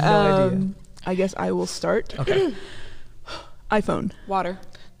 All right. no idea. I guess I will start. Okay. iPhone, Water.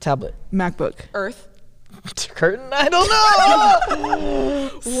 Tablet. MacBook. Earth. Curtain? I don't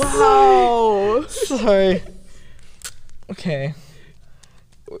know. Wow. Sorry. Okay.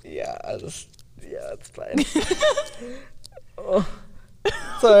 Yeah, it's fine. Oh.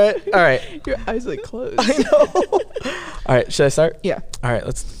 It's alright. Alright. Your eyes like closed. I know. Alright, should I start? Yeah. Alright,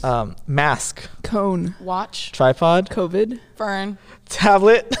 let's mask. Cone. Watch. Tripod. COVID. Fern.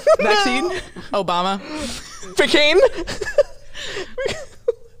 Tablet. Vaccine. Obama. Cocaine.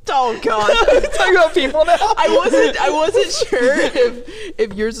 Oh God. Talking about people now. I wasn't sure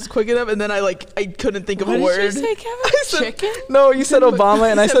if yours was quick enough, and then I couldn't think of What a did word. you say, Kevin? I said- Chicken? No, you said Obama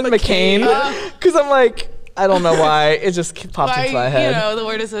and I said said McCain. McCain. Because I'm like, I don't know why. It just popped into my head. You know, the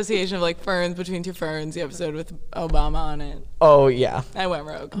word association of like ferns between two ferns, the episode with Obama on it. Oh, yeah. I went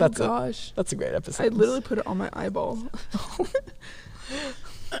rogue. That's oh it. gosh. That's a great episode. I literally put it on my eyeball.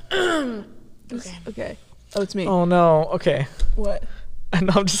 Okay. Oh, it's me. Oh, no. Okay. What? I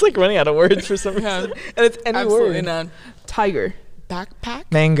know, I'm just like running out of words for some Yeah. reason. And it's any Absolutely word. none. Tiger. Backpack?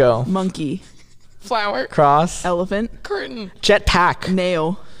 Mango. Monkey. Flower? Cross. Elephant. Curtain? Jetpack.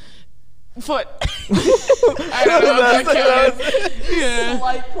 Nail. Foot? I don't know if that counts.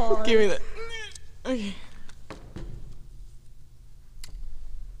 Yeah. Give me that. Okay.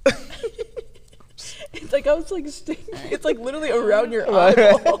 It's like I was like sticking. It's like literally around your Right.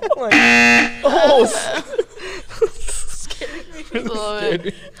 eyeball. Like, oh, Scared me a little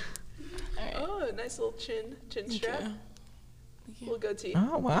bit. Alright. Oh, a nice little chin strap. Okay. Little goatee.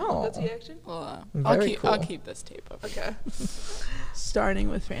 Oh, wow. Goatee action. Well, Very I'll cool. keep this tape up. Okay. Starting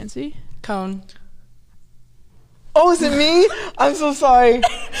with Fancy. Cone. Oh, is it me? I'm so sorry. Should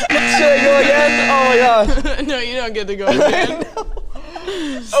I go again? Oh, my gosh. No, you don't get to go again.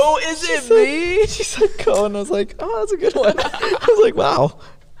 Oh, is it me? She said cone. I was like, oh, that's a good one. I was like, wow.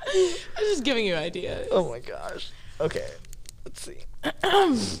 I'm just giving you ideas. Oh, my gosh. Okay. Let's see.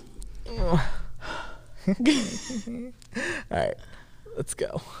 All right. Let's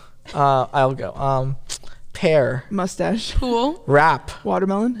go. I'll go. Pear. Mustache. Pool. Rap.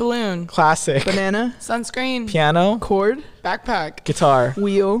 Watermelon. Balloon. Classic. Banana. Sunscreen. Piano. Cord. Backpack. Guitar.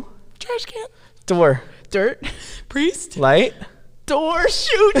 Wheel. Trash can. Door. Dirt. Priest. Light. Door.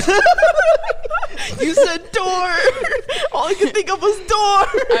 Shoot. You said door. All I could think of was door.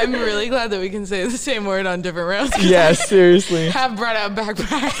 I'm really glad that we can say the same word on different rounds. Yes, seriously. Have brought out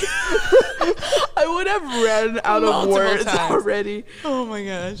backpack. I would have ran out of Multiple words times. already. Oh my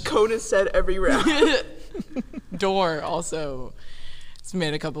gosh. Conan said every round. Door also has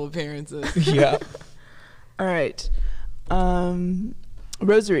made a couple appearances. Yeah. All right.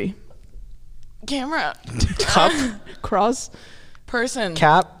 Rosary. Camera. Cup. Cross. Person.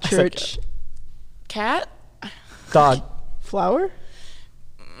 Cap. I said Church. Cat. cap. Dog. Flower.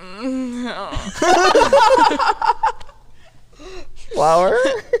 Flower.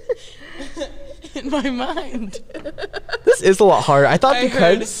 in my mind. This is a lot harder. I thought I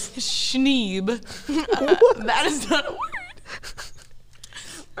heard because schneeb. That is not a word.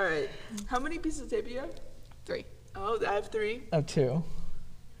 All right. How many pieces of tape do you have? 3. Oh, I have 3. of 2,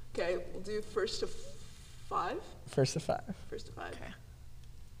 Okay, we'll do first to 5. first to 5. First to 5. Okay.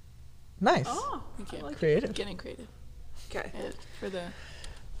 Nice. Oh, Thank you. I like it. Creative. Getting creative. Okay. For the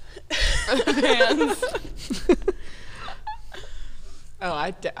fans.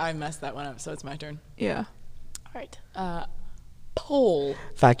 Oh, I messed that one up, so it's my turn. Yeah. All right. Pole.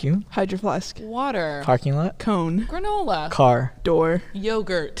 Vacuum. Hydro flask. Water. Parking lot. Cone. Granola. Car. Door.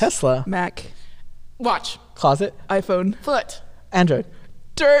 Yogurt. Tesla. Mac. Watch. Closet. iPhone. Foot. Android.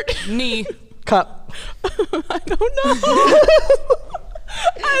 Dirt. Knee. Cup. I don't know.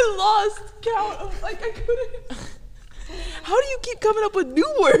 I lost count of, like, I couldn't. How do you keep coming up with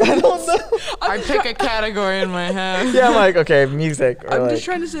new words? I don't know. I pick a category in my head. Yeah, I'm like, okay, music. Or I'm like just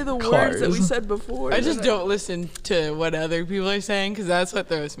trying to say the words that we cars. said before. I just don't listen to what other people are saying because that's what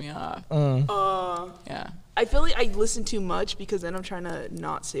throws me off. Yeah. I feel like I listen too much because then I'm trying to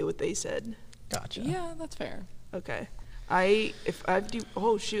not say what they said. Gotcha. Yeah, that's fair. Okay. If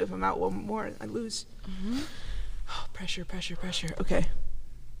I'm out one more, I lose. Oh, pressure. Okay.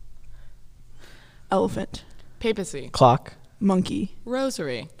 Elephant. Papacy. Clock. Monkey.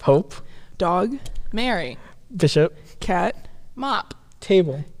 Rosary. Hope. Dog. Mary. Bishop. Cat. Mop.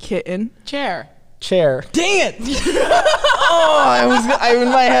 Table. Kitten. Chair. Chair. Dang it! In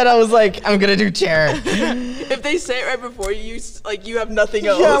my head, I was like, I'm gonna do chair. If they say it right before you, you have nothing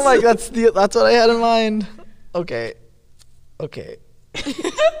else. Yeah, I'm like, that's what I had in mind. Okay.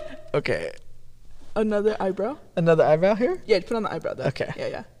 Another eyebrow. Another eyebrow here? Yeah, put on the eyebrow though. Okay.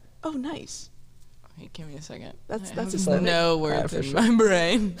 Yeah. Oh, nice. Hey, give me a second. That's I a have slight- no words for in sure. my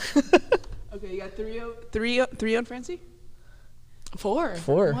brain. Okay, you got three on Francie. 4.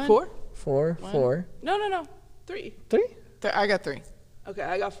 Four. One. Four. No. 3. 3? I got 3. Okay,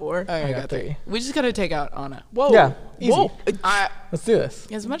 I got 4. I got 3. We just gotta take out Anna. Whoa. Yeah, easy. Whoa. Let's do this.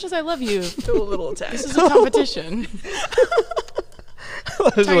 As much as I love you, Feel a little attacked. this is a competition.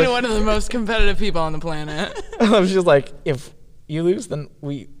 Talking to one of the most competitive people on the planet. I was just like, if you lose, then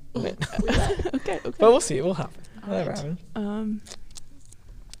we win. Okay. But we'll see. It will happen. Whatever happens.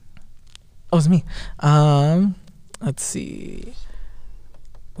 Oh, it's me. Let's see.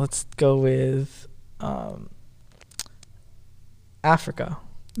 Let's go with Africa.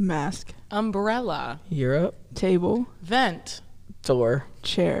 Mask. Umbrella. Europe. Table. Vent. Door.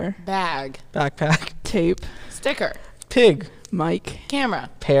 Chair. Bag. Backpack. Tape. Sticker. Pig. Mic. Camera.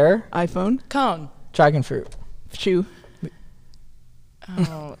 Pear. iPhone. Cone. Dragon fruit. Shoe.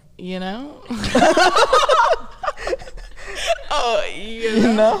 Oh, you know?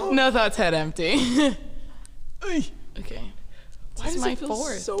 No. No thoughts, head empty. Okay. Why This is does my it feel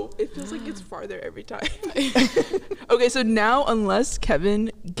 4th. so? It feels like it's farther every time. Okay, so now unless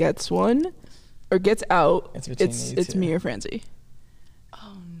Kevin gets one or gets out, It's between you it's two. me or Francie.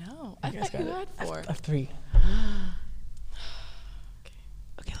 Oh, no. I guys thought you got had it. 4. I have 3.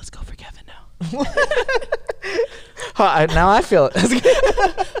 Okay, let's go for Kevin now. Now I feel it.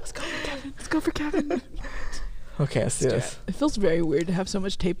 Let's go for Kevin. Okay, let's do this. It feels very weird to have so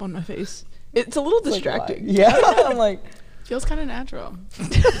much tape on my face. It's a little distracting. Yeah. I'm like, Feels kind of natural.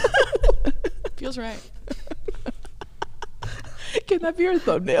 Feels right. Can that be our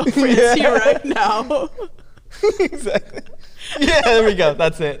thumbnail, Francie, right now? exactly. Yeah, there we go.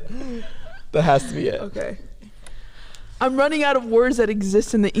 That's it. That has to be it. Okay. I'm running out of words that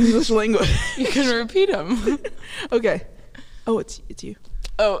exist in the English language. You can repeat them. Okay. Oh, it's you.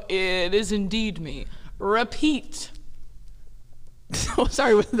 Oh, it is indeed me. Repeat. Oh,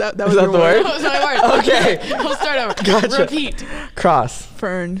 sorry. That was Was that your the word? That was my word. Okay. We'll start over. Gotcha. Repeat. Cross.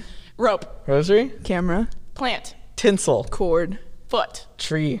 Fern. Rope. Rosary. Camera. Plant. Tinsel. Cord. Foot.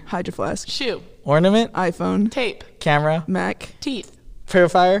 Tree. Hydro flask. Shoe. Ornament. iPhone. Tape. Camera. Mac. Teeth.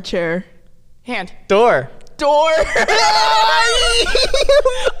 Purifier. Chair. Hand. Door. Door.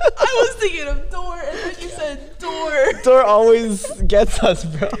 I was thinking of door, and then you said door. Door always gets us,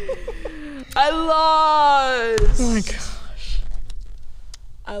 bro. I lost. Oh my gosh.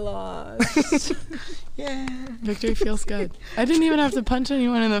 I lost. Yeah. Victory feels good. I didn't even have to punch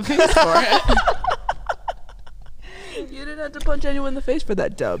anyone in the face for it. You didn't have to punch anyone in the face for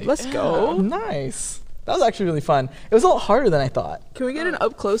that dub. Let's go. Nice. That was actually really fun. It was a lot harder than I thought. Can we get an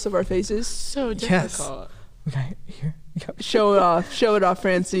up close of our faces? So Yes. difficult. Okay, here. You got Show it off. Show it off,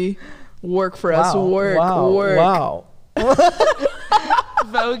 Francie. Work for us. Work. Work. Wow.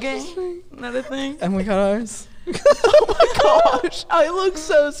 Voguing. Another thing. And we got ours. Gosh, I look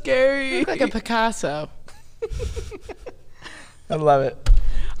so scary. Look like a Picasso. I love it.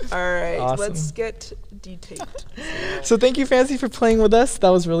 All right, Awesome. let's get detaped. So thank you, Fancy, for playing with us. That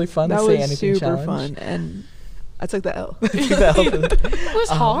was really fun. That the Say was Anything super challenge. fun, and I took the L. It was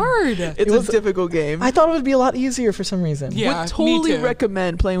hard. It's was- a difficult game. I thought it would be a lot easier for some reason. Yeah, would me totally too.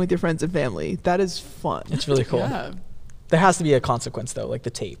 recommend playing with your friends and family. That is fun. It's really cool. Yeah. There has to be a consequence though, like the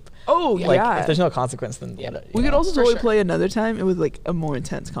tape. Oh Yeah. Like yeah. if there's no consequence, then Yeah. what- you We could know. also For totally sure. play another time and with like a more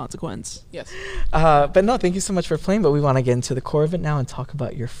intense consequence. Yes. But no, thank you so much for playing. But we want to get into the core of it now and talk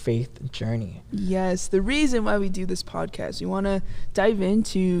about your faith journey. Yes, the reason why we do this podcast, we want to dive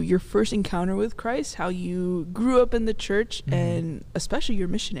into your first encounter with Christ, how you grew up in the church, and especially your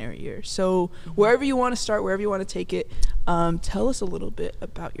missionary year. So wherever you want to start, wherever you want to take it, tell us a little bit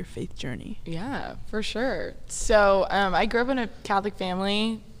about your faith journey. Yeah, for sure. So I grew up in a Catholic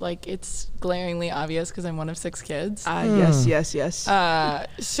family. Like, it's glaringly obvious because I'm one of 6 kids. Yes.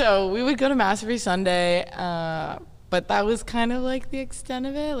 So we would go to Mass every Sunday, but that was kind of like the extent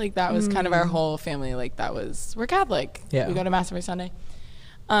of it. Like, that was kind of our whole family. Like, we're Catholic. Yeah. We go to Mass every Sunday.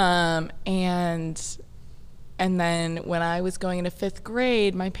 And then when I was going into 5th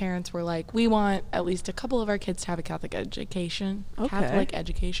grade, my parents were like, we want at least a couple of our kids to have a Catholic education. Okay. Catholic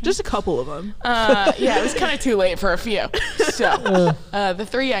education. Just a couple of them. Yeah, it was kind of too late for a few. So the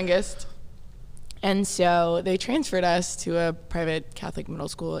 3 youngest. And so they transferred us to a private Catholic middle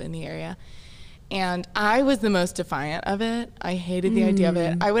school in the area. And I was the most defiant of it. I hated the idea of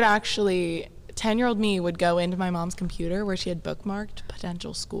it. I would actually, 10-year-old me would go into my mom's computer where she had bookmarked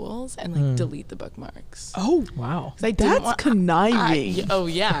potential schools and like delete the bookmarks. Oh, Wow. 'Cause I didn't that's want- conniving. oh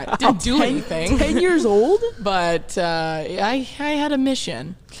yeah, didn't do anything. 10 years old? But I had a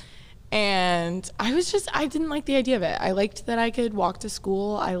mission, and I didn't like the idea of it. I liked that I could walk to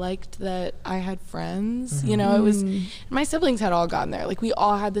school. I liked that I had friends. You know, it was, my siblings had all gotten there. Like, we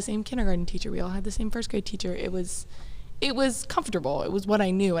all had the same kindergarten teacher. We all had the same 1st grade teacher. It was comfortable. It was what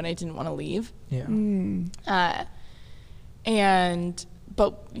I knew, and I didn't want to leave. Yeah.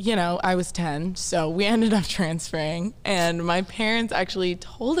 But you know, I was 10, so we ended up transferring, and my parents actually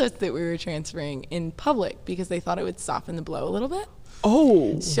told us that we were transferring in public because they thought it would soften the blow a little bit.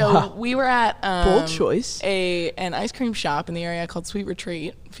 Oh. So we were at Bold choice. an ice cream shop in the area called Sweet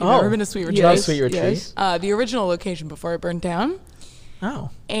Retreat. If you've Oh. ever been to Sweet Retreat, Love Sweet Retreat. Yes. the original location before it burned down, Oh.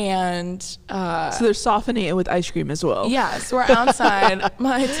 and So they're softening it with ice cream as well. yeah, so we're outside.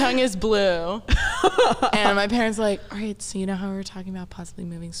 My tongue is blue. And my parents are like, all right, so you know how we were talking about possibly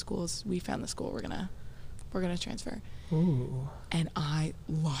moving schools? We found the school. We're gonna transfer. Ooh. And I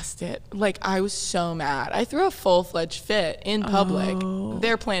lost it. Like, I was so mad. I threw a full-fledged fit in public.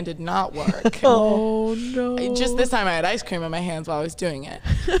 Their plan did not work. Oh no. Just this time I had ice cream in my hands while I was doing it.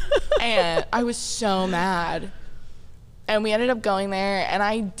 And I was so mad. And we ended up going there, and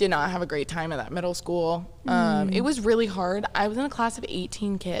I did not have a great time at that middle school. It was really hard. I was in a class of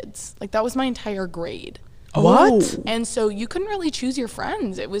 18 kids. Like, that was my entire grade. What? And so you couldn't really choose your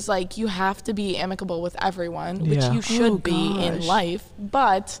friends. It was like you have to be amicable with everyone, which Yeah. you should Oh, be in gosh. life.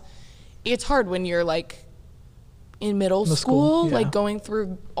 But it's hard when you're like in middle Middle school, school, yeah. Mm-hmm. like going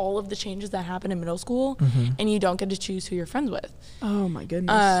through all of the changes that happen in middle school, and you don't get to choose who you're friends with. Oh my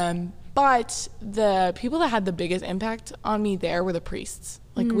goodness. But the people that had the biggest impact on me there were the priests.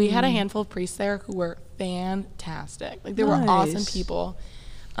 Like, we had a handful of priests there who were fantastic. Like, they were awesome Nice. people.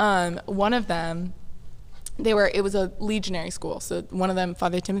 One of them, it was a legionary school. So one of them,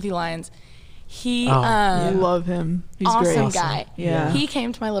 Father Timothy Lyons, he yeah. Love him. He's awesome great. guy. Yeah. He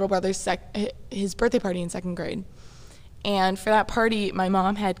came to my little brother's his birthday party in 2nd grade. And for that party, my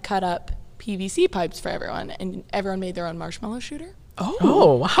mom had cut up PVC pipes for everyone, and everyone made their own marshmallow shooter.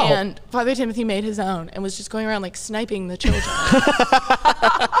 Oh, wow. And Father Timothy made his own and was just going around like sniping the children.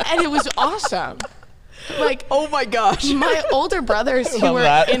 And it was awesome. Like, Oh my gosh. my older brothers who Love were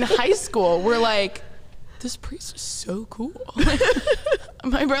that. in high school were like, this priest is so cool.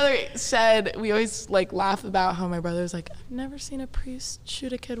 My brother said, we always like laugh about how my brother was like, I've never seen a priest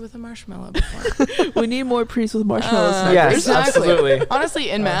shoot a kid with a marshmallow before. We need more priests with marshmallows. Yes, Exactly. absolutely. Honestly,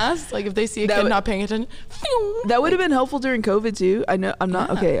 in mass, like if they see a That kid would- not paying attention, That would have been helpful during COVID too. I know I'm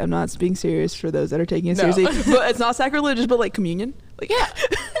not being serious for those that are taking it No. seriously. But it's not sacrilegious, but like communion. Like yeah.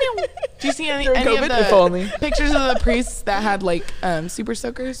 Do you see any During of COVID? If only. the pictures of the priests that had like super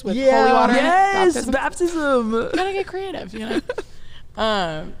soakers with Yeah. holy water? Yes, Baptism? baptism. Gotta get creative, you know.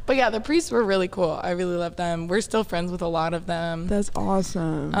 But yeah, the priests were really cool. I really loved them. We're still friends with a lot of them. That's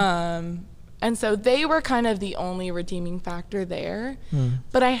awesome. And so they were kind of the only redeeming factor there.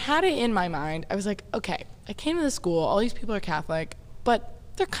 But I had it in my mind. I was like, okay, I came to the school. All these people are Catholic, but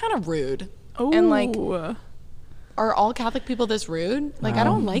they're kind of rude. And like, Ooh. are all Catholic people this rude? Like, I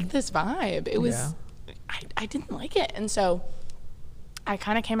don't like this vibe. It was, I didn't like it. And so I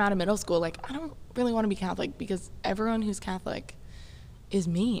kind of came out of middle school like, I don't really want to be Catholic because everyone who's Catholic is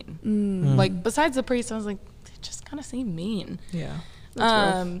mean. Like, besides the priest, I was like, they just kind of seem mean. Yeah.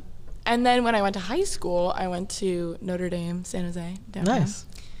 And then when I went to high school, I went to Notre Dame, San Jose, downtown. Nice.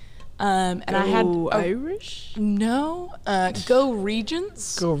 And I had Irish? No, go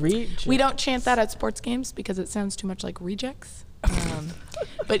Regents. Go read. We don't chant that at sports games because it sounds too much like rejects.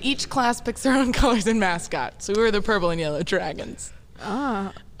 But each class picks their own colors and mascot. So we were the purple and yellow dragons.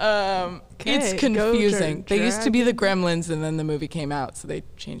 Ah. It's confusing. They used to be the Gremlins, and then the movie came out, so they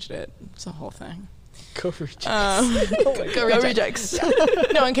changed it. It's a whole thing. Go rejects. Go Rejects.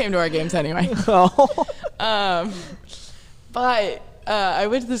 No one came to our games anyway. But I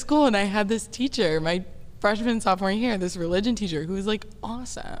went to the school, and I had this teacher, my freshman and sophomore year, this religion teacher who was like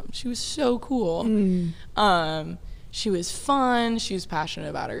awesome. She was so cool. She was fun. She was passionate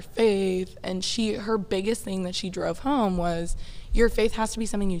about her faith, and her biggest thing that she drove home was your faith has to be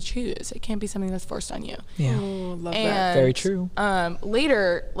something you choose. It can't be something that's forced on you. Yeah. Oh, love that. And, Very true.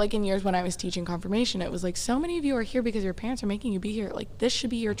 Later, like in years when I was teaching confirmation, it was like, so many of you are here because your parents are making you be here. Like, this should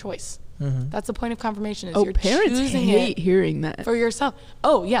be your choice. That's the point of confirmation. Is you're parents choosing hate it hearing that. for yourself.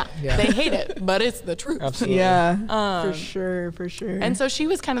 Oh yeah, Yeah. they hate it, but it's the truth. Absolutely. Yeah, for sure. And so she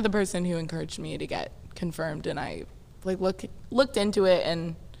was kind of the person who encouraged me to get confirmed, and I like looked into it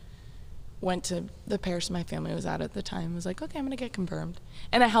and went to the parish my family was at the time. Was like, okay, I'm gonna get confirmed,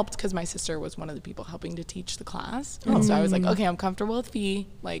 and I helped because my sister was one of the people helping to teach the class, and so I was like, okay, I'm comfortable with fee,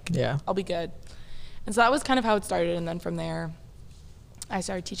 like, Yeah. I'll be good. And so that was kind of how it started, and then from there, I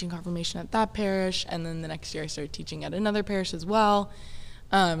started teaching confirmation at that parish, and then the next year I started teaching at another parish as well.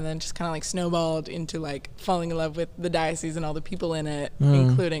 And then just kind of like snowballed into like falling in love with the diocese and all the people in it,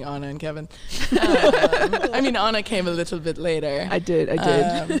 including Anna and Kevin. I mean, Anna came a little bit later. I did.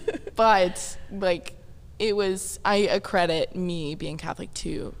 But like, I accredit me being Catholic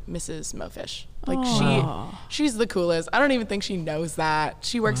to Mrs. Mofish. Like she's the coolest. I don't even think she knows that.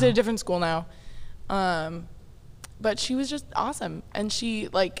 She works at a different school now. But she was just awesome. And she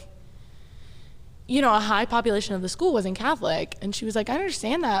like, you know, a high population of the school wasn't Catholic. And she was like, I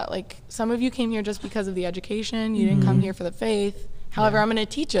understand that. Like, some of you came here just because of the education. You didn't come here for the faith. However, I'm going to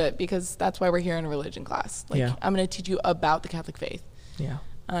teach it because that's why we're here in a religion class. Like, I'm going to teach you about the Catholic faith. Yeah.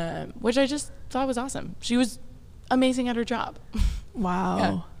 Which I just thought was awesome. She was amazing at her job. Wow.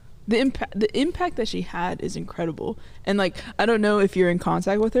 Yeah. The impact that she had is incredible. And like, I don't know if you're in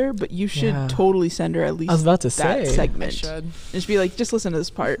contact with her, but you should totally send her at least I was about to that say. segment. I should. And just be like, just listen to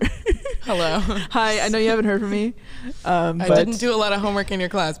this part. Hello. Hi, I know you haven't heard from me. I But didn't do a lot of homework in your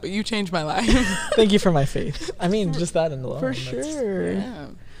class, but you changed my life. Thank you for my faith. I mean, just that in the for sure. Yeah.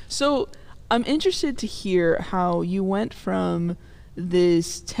 So I'm interested to hear how you went from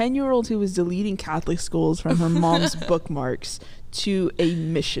this 10-year-old who was deleting Catholic schools from her mom's bookmarks to a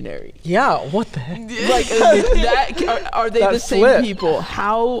missionary. Yeah. What the heck? Like are they That the same flip. people?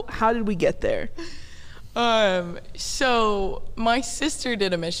 How did we get there? So my sister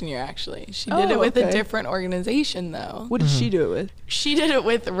did a mission year, actually. She did Oh, it with okay. a different organization, though. What did she do it with? She did it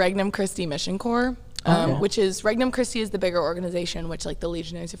with Regnum Christi Mission Corps, Okay. which is Regnum Christi is the bigger organization, which like the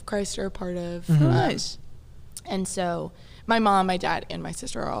Legionaries of Christ are a part of. Nice. And so my mom, my dad, and my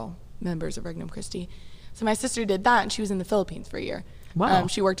sister are all members of Regnum Christi. So my sister did that, and she was in the Philippines for a year. Wow.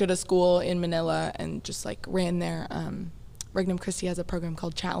 She worked at a school in Manila and just like ran their Regnum Christi has a program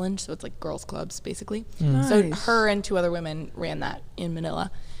called Challenge, so it's like girls clubs basically. So Nice. her and 2 other women ran that in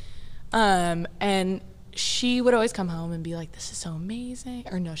Manila. And she would always come home and be like, this is so amazing.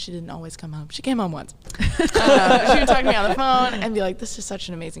 Or no, she didn't always come home. She came home once. She would talk to me on the phone and be like, this is such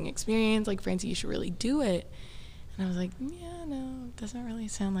an amazing experience. Like, Francie, you should really do it. And I was like, yeah, no, it doesn't really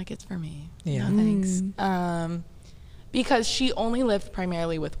sound like it's for me. Yeah. No, thanks. Because she only lived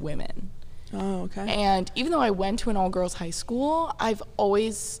primarily with women. Oh, okay. And even though I went to an all-girls high school, I've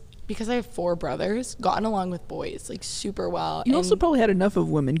always, because I have 4 brothers, gotten along with boys, like, super well. You And also probably had enough of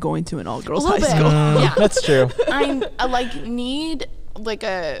women going to an all-girls a high little bit. school. Yeah. That's true. I like need like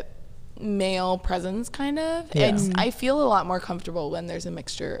a male presence kind of. Yeah. I feel a lot more comfortable when there's a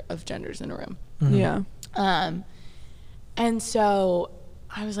mixture of genders in a room. Yeah. And so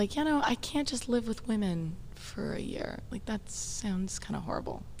I was like, you know, I can't just live with women for a year. Like, that sounds kind of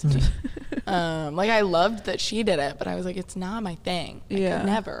horrible to me. Like, I loved that she did it, but I was like, it's not my thing. I Yeah. could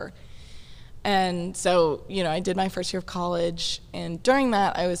never. And so, you know, I did my first year of college, and during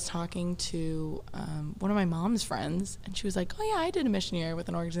that, I was talking to one of my mom's friends, and she was like, oh, yeah, I did a mission year with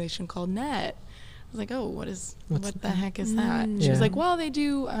an organization called NET. I was like, oh, what the heck is that? She was Yeah. like, well, they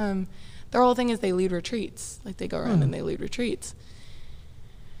do, their whole thing is they lead retreats. Like, they go around and they lead retreats.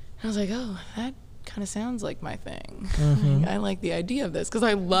 And I was like, oh, that kind of sounds like my thing. Mhm. I like the idea of this because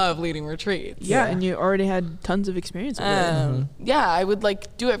I love leading retreats. Yeah, and you already had tons of experience with it. Yeah, I would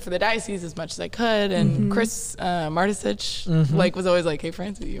like do it for the diocese as much as I could. And Chris Martisich like was always like, "Hey,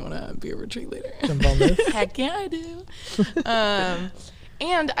 Francie, you want to be a retreat leader?" Jump on this. Heck yeah, I do.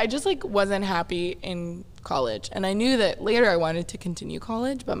 And I just like wasn't happy in college, and I knew that later I wanted to continue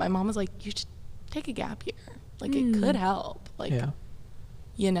college, but my mom was like, "You should take a gap year. Like it could help. Like Yeah.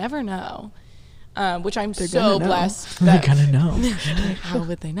 you never know." Which I'm They're so gonna know. blessed. They're that gonna know. How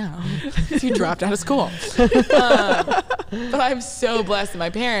would they know? If you dropped out of school. But I'm so blessed that my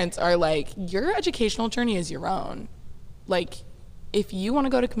parents are like, your educational journey is your own. Like, if you want to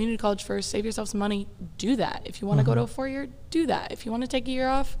go to community college first, save yourself some money, do that. If you want to go to a 4-year, do that. If you want to take a year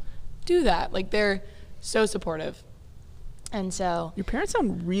off, do that. Like, they're so supportive. And so, Your parents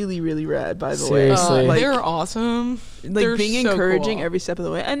sound really, really rad, by the Seriously. way. Like, they're awesome. like They're being so encouraging cool. every step of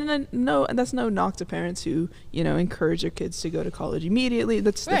the way. And then and that's no knock to parents who, encourage their kids to go to college immediately.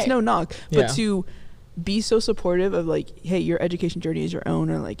 That's Right. no knock. Yeah. But to be so supportive of like, hey, your education journey is your own,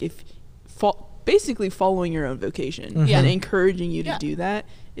 or like if basically following your own vocation Yeah. and encouraging you to Yeah. do that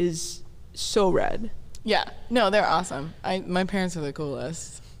is so rad. Yeah. No, they're awesome. My parents are the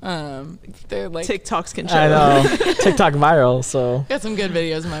coolest. They're like, TikToks can show. I know. TikTok viral, so. got some good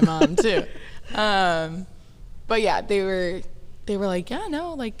videos of my mom too. But yeah, they were like, yeah,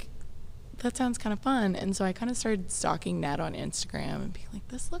 no, like that sounds kind of fun. And so I kind of started stalking Nat on Instagram and being like,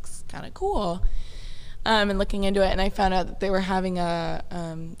 this looks kind of cool. And looking into it, and I found out that they were having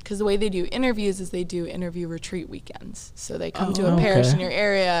because the way they do interviews is they do interview retreat weekends. So they come to a parish in okay. your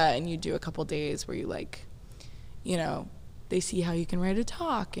area, and you do a couple days where you like, they see how you can write a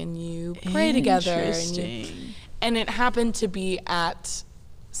talk, and you pray together. Interesting. And it happened to be at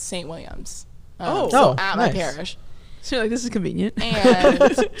St. William's. Oh. So Oh, at my nice. parish. So you're like, this is convenient.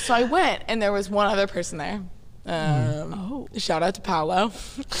 And so I went, and there was one other person there. Shout out to Paolo.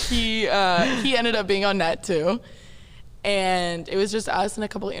 He ended up being on net too. And it was just us and a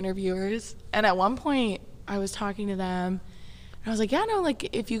couple of interviewers. And at one point, I was talking to them. And I was like, yeah, no,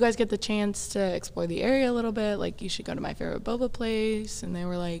 like, if you guys get the chance to explore the area a little bit, like, you should go to my favorite boba place. And they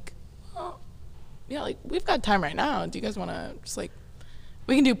were like, oh, yeah, like, we've got time right now. Do you guys want to just, like,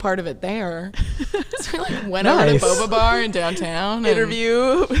 we can do part of it there. So we, like, went over to Nice. Boba Bar in downtown. and-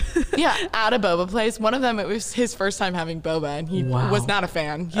 Interview. yeah, at a boba place. One of them, it was his first time having boba, and he Wow. was not a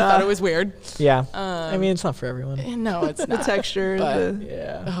fan. He thought it was weird. Yeah. I mean, it's not for everyone. And no, it's The not. texture, But- the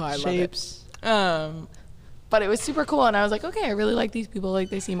Yeah. Oh, I shapes. love it. But it was super cool, and I was like, okay, I really like these people. Like,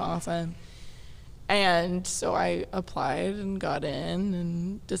 they seem awesome. And so I applied and got in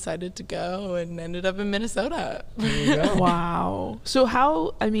and decided to go and ended up in Minnesota. There you go. Wow. So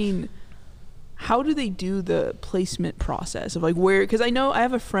how do they do the placement process of like where, because I know I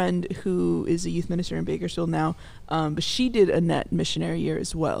have a friend who is a youth minister in Bakersfield now, but she did a net missionary year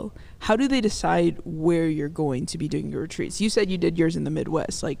as well. How do they decide where you're going to be doing your retreats? You said you did yours in the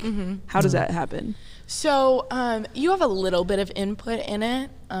Midwest. Like, how does that happen? So you have a little bit of input in it,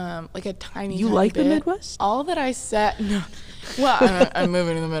 like a tiny. You tiny like the bit. Midwest? All that I said. No. Well, I'm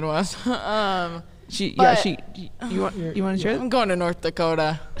moving to the Midwest. You want to share I'm going to North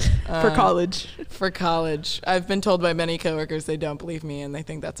Dakota that? For college. for college. I've been told by many coworkers they don't believe me and they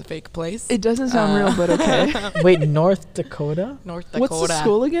think that's a fake place. It doesn't sound real, but okay. Wait, North Dakota? North Dakota. What's the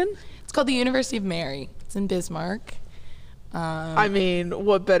school again? It's called the University of Mary. It's in Bismarck. I mean,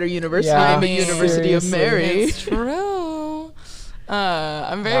 what better university Yeah, than the University of seriously. Mary? It's true.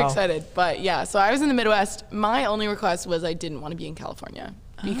 I'm very Wow. excited. But yeah, so I was in the Midwest. My only request was I didn't want to be in California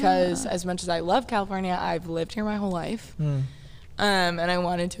because as much as I love California, I've lived here my whole life. And I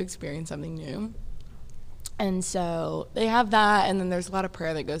wanted to experience something new. And so they have that, and then there's a lot of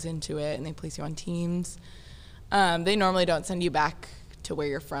prayer that goes into it, and they place you on teams. They normally don't send you back to where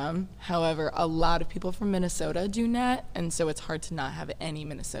you're from. However, a lot of people from Minnesota do net, and so it's hard to not have any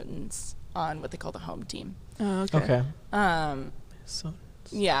Minnesotans on what they call the home team. Oh, okay. Okay. So,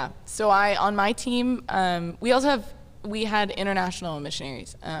 Yeah. So on my team, we had international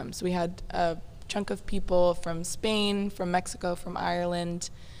missionaries. So we had a chunk of people from Spain, from Mexico, from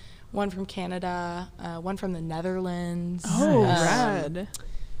Ireland, one from Canada, one from the Netherlands. Oh, rad.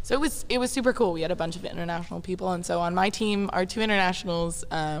 So it was super cool. We had a bunch of international people, and so on my team, our two internationals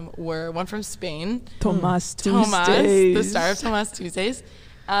were one from Spain, Tomas Tomas, Tuesdays. the star of Tomas Tuesdays,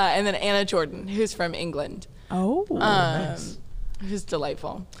 and then Anna Jordan, who's from England. Oh, nice. Who's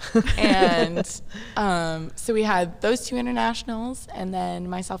delightful. And so we had those two internationals, and then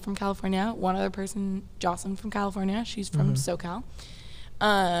myself from California, one other person, Jocelyn from California, she's from SoCal.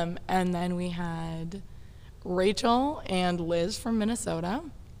 And then we had Rachel and Liz from Minnesota.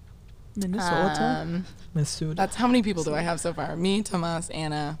 Minnesota. Minnesota. That's how many people do I have so far? Me, Tomas,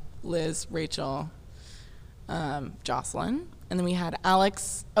 Anna, Liz, Rachel, Jocelyn. And then we had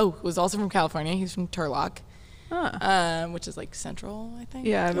Alex, who was also from California. He's from Turlock, which is like central, I think.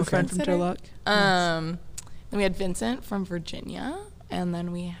 Yeah, I have a friend from Turlock. Then we had Vincent from Virginia. And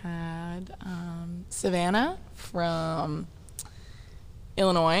then we had Savannah from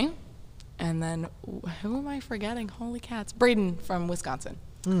Illinois. And then, who am I forgetting? Holy cats. Braden from Wisconsin.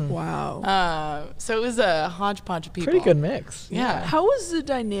 Wow. So it was a hodgepodge of people. Pretty good mix. Yeah. How was the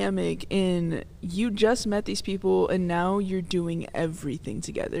dynamic in you just met these people and now you're doing everything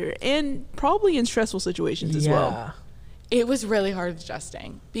together and probably in stressful situations as well? It was really hard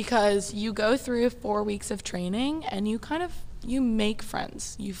adjusting because you go through 4 weeks of training and you make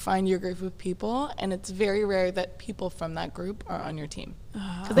friends. You find your group of people, and it's very rare that people from that group are on your team.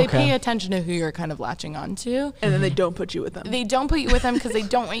 Because they pay attention to who you're kind of latching on to. And then they don't put you with them. They don't put you with them because they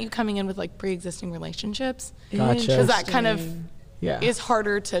don't want you coming in with like pre-existing relationships. Gotcha. Because that kind of Yeah. is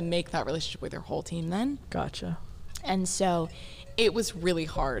harder to make that relationship with your whole team then. Gotcha. And so it was really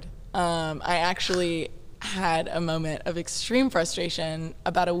hard. I actually had a moment of extreme frustration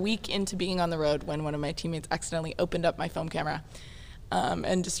about a week into being on the road when one of my teammates accidentally opened up my film camera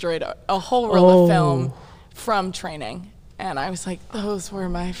and destroyed a whole roll of film from training. And I was like, those were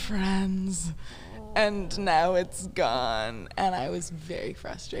my friends. And now it's gone. And I was very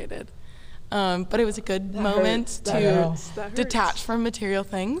frustrated. But it was a good moment to detach from material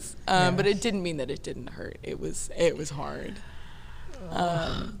things. But it didn't mean that it didn't hurt. It was hard.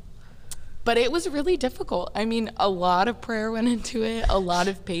 But it was really difficult. I mean, a lot of prayer went into it, a lot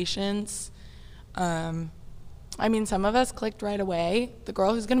of patience. I mean, some of us clicked right away. The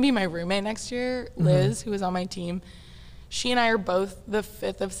girl who's going to be my roommate next year, Liz, who was on my team, she and I are both the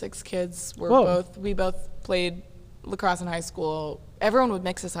fifth of 6 kids. We both played lacrosse in high school. Everyone would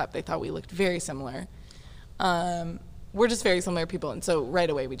mix us up. They thought we looked very similar. We're just very similar people. And so right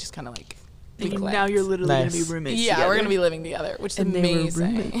away, we just kind of like, now you're literally going to be roommates together. We're going to be living together, which is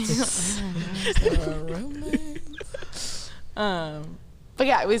amazing. But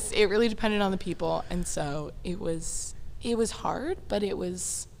yeah, it really depended on the people, and so it was hard, but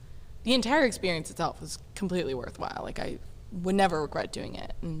the entire experience itself was completely worthwhile. Like I would never regret doing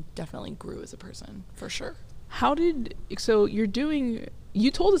it, and definitely grew as a person for sure.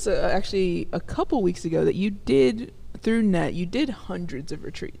 You told us actually a couple weeks ago that you did through NET, you did hundreds of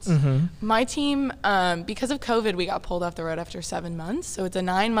retreats. My team, because of COVID, we got pulled off the road after 7 months. So it's a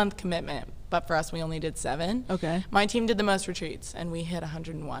 9-month commitment, but for us, we only did 7. Okay. My team did the most retreats, and we hit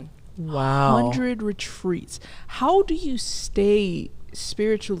 101. Wow. 100 retreats. How do you stay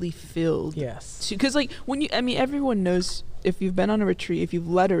spiritually filled? Yes. Because like everyone knows if you've been on a retreat, if you've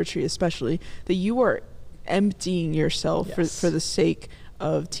led a retreat especially, that you are emptying yourself for the sake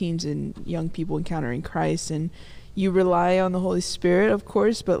of teens and young people encountering Christ, and you rely on the Holy Spirit, of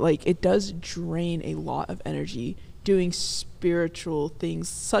course, but like it does drain a lot of energy doing spiritual things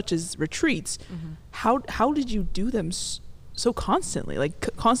such as retreats. How did you do them so constantly,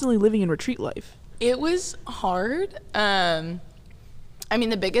 like constantly living in retreat life? It was hard. I mean,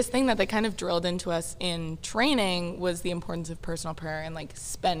 the biggest thing that they kind of drilled into us in training was the importance of personal prayer and like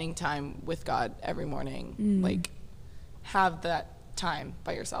spending time with God every morning. Like have that time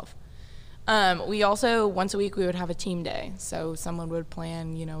by yourself. We also, once a week, we would have a team day. So someone would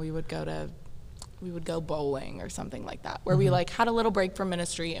plan, we would go bowling or something like that, where we like had a little break from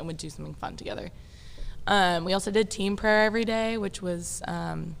ministry and would do something fun together. We also did team prayer every day, which was,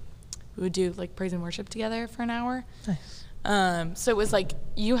 we would do like praise and worship together for an hour. Nice. So it was like,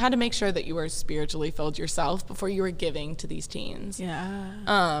 you had to make sure that you were spiritually filled yourself before you were giving to these teens.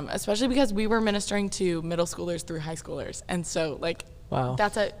 Yeah. Especially because we were ministering to middle schoolers through high schoolers. And so like,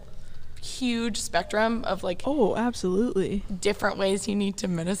 that's a huge spectrum of like absolutely different ways you need to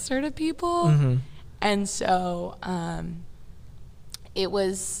minister to people. And so it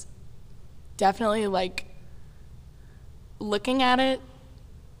was definitely like looking at it,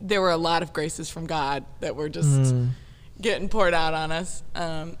 there were a lot of graces from God that were just getting poured out on us.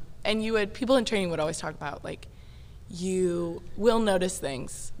 And people in training would always talk about like, you will notice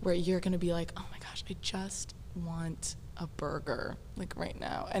things where you're going to be like, oh my gosh, I just want a burger like right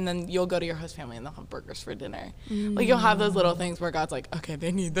now, and then you'll go to your host family and they'll have burgers for dinner. Like you'll have those little things where God's like, okay,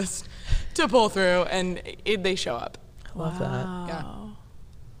 they need this to pull through, and they show up. I love that.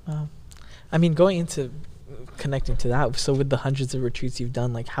 Yeah. I mean, going into connecting to that, so with the hundreds of retreats you've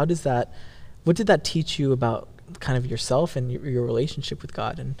done, like what did that teach you about kind of yourself and your relationship with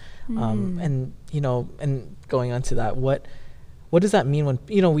God, and and going on to that, what does that mean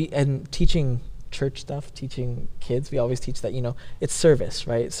when teaching church stuff, teaching kids, we always teach that, it's service,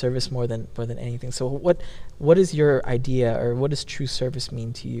 right? Service more than anything. So what is your idea, or what does true service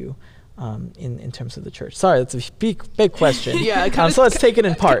mean to you in terms of the church? Sorry, that's a big question. Yeah, so let's take it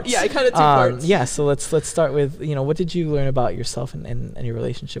in parts. Yeah, kind of two parts. Yeah, so let's start with, what did you learn about yourself and your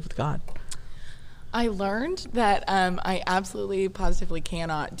relationship with God? I learned that I absolutely positively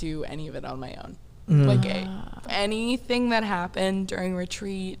cannot do any of it on my own. Anything that happened during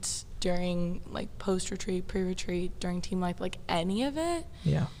retreat, during post-retreat, pre-retreat, during team life, any of it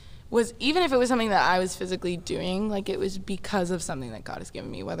was, even if it was something that I was physically doing, it was because of something that God has given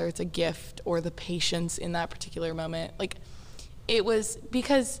me, whether it's a gift or the patience in that particular moment. It was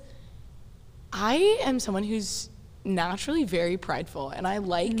because I am someone who's naturally very prideful, and I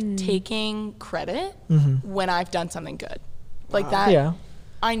like taking credit when I've done something good. That. Yeah.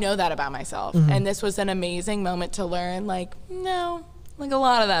 I know that about myself. And this was an amazing moment to learn, no, a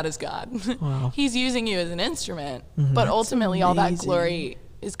lot of that is God. Wow. He's using you as an instrument, but ultimately all that glory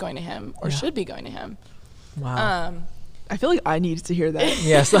is going to him, or should be going to him. Wow. I feel like I needed to hear that.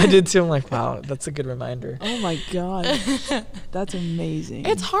 Yes, I did too. I'm like, wow, that's a good reminder. Oh my God. That's amazing.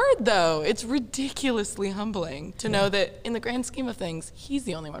 It's hard though. It's ridiculously humbling to know that in the grand scheme of things, he's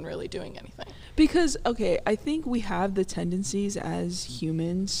the only one really doing anything. Because, I think we have the tendencies as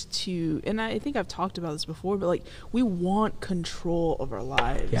humans to, and I think I've talked about this before, but we want control of our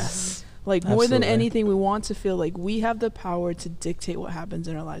lives. Yes. More than anything, we want to feel like we have the power to dictate what happens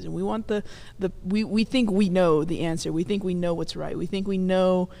in our lives, and we want we think we know the answer. We think we know what's right. We think we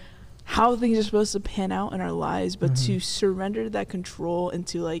know how things are supposed to pan out in our lives, but to surrender that control and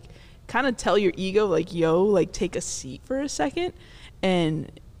to kind of tell your ego take a seat for a second,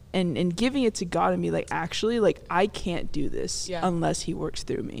 and giving it to God and be actually I can't do this unless he works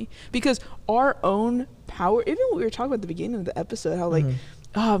through me. Because our own power, even what we were talking about at the beginning of the episode, how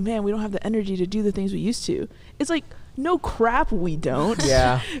oh man, we don't have the energy to do the things we used to. It's no crap, we don't.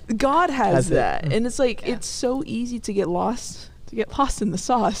 Yeah. God has that. And it's it's so easy to get lost in the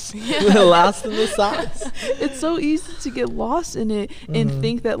sauce. Lost in the sauce. It's so easy to get lost in it and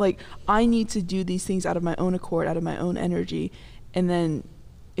think that I need to do these things out of my own accord, out of my own energy. And then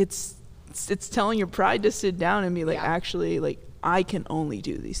it's telling your pride to sit down and be actually I can only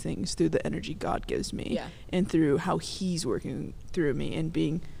do these things through the energy God gives me, and through how he's working through me and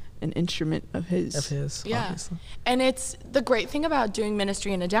being an instrument of his. Obviously. And it's the great thing about doing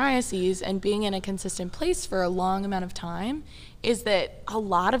ministry in a diocese and being in a consistent place for a long amount of time is that a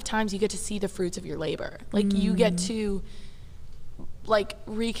lot of times you get to see the fruits of your labor. You get to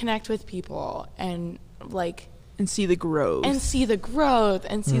reconnect with people and see the growth and see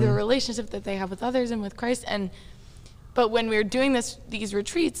the relationship that they have with others and with Christ. But when we were doing these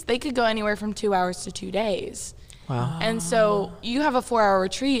retreats, they could go anywhere from 2 hours to 2 days. Wow. And so you have a 4-hour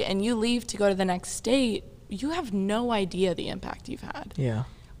retreat and you leave to go to the next state, you have no idea the impact you've had. Yeah.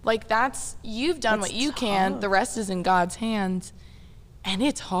 You've done what you can, the rest is in God's hands. And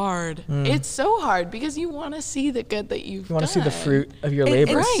it's hard. It's so hard because you want to see the good that you've done. You want to see the fruit of your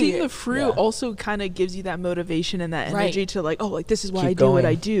labor. And seeing the fruit also kind of gives you that motivation and that energy to this is why I do what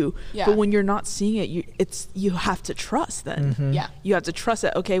I do. Yeah. But when you're not seeing it, you have to trust then. Yeah. You have to trust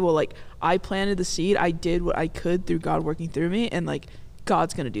that, okay, well, I planted the seed. I did what I could through God working through me, and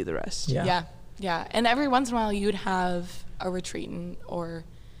God's going to do the rest. Yeah. Yeah. And every once in a while you'd have a retreatant or,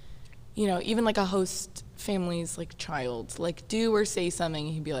 even a host family's child do or say something,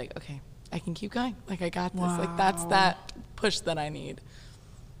 and he'd be okay, I can keep going, I got this. Wow. That's that push that I need.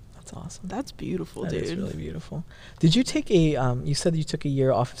 That's awesome. That's beautiful, dude. That is really beautiful. Did you take you said you took a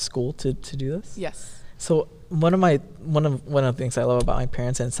year off of school to do this? Yes. So one of the things I love about my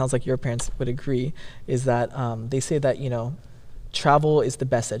parents, and it sounds like your parents would agree, is that they say that travel is the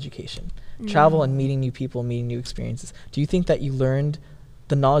best education. Travel and meeting new people, meeting new experiences. Do you think that you learned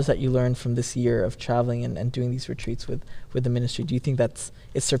the knowledge that you learned from this year of traveling and doing these retreats with the ministry, do you think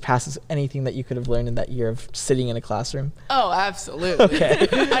it surpasses anything that you could have learned in that year of sitting in a classroom? Oh, absolutely. Okay.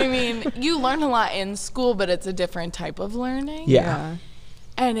 I mean, you learn a lot in school, but it's a different type of learning. Yeah.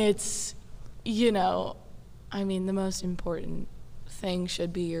 And it's, the most important thing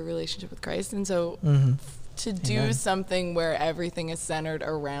should be your relationship with Christ. And so to do something where everything is centered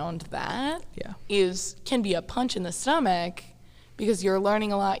around that can be a punch in the stomach, because you're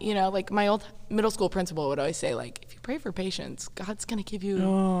learning a lot. My old middle school principal would always say, if you pray for patience, God's going to give you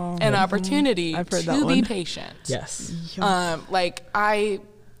an opportunity to be patient. Yes.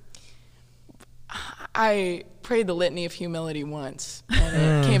 I prayed the litany of humility once,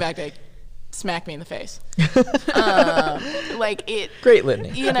 and it came back to smack me in the face. Great litany.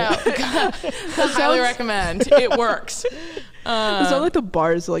 Highly recommend. It works. It's not like the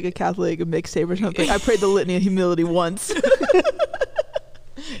bars like a Catholic mixtape or something. I prayed the litany of humility once.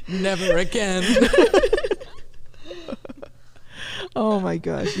 Never again. Oh my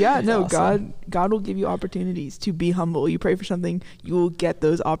gosh. Yeah, That's no, awesome. God will give you opportunities to be humble. You pray for something, you will get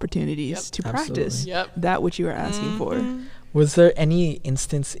those opportunities Yep. to Absolutely. practice Yep. that which you are asking for. Was there any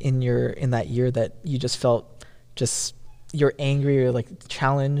instance in that year that you just felt you're angry or like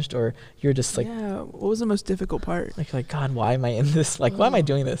challenged, or you're just like Yeah, what was the most difficult part? like God, why am I in this? Like, why am I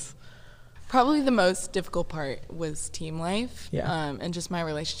doing this? Probably the most difficult part was team life, Yeah. and just my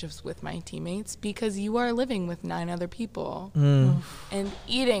relationships with my teammates, because you are living with 9 other people and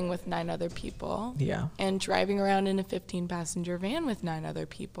eating with 9 other people Yeah. and driving around in a 15-passenger van with 9 other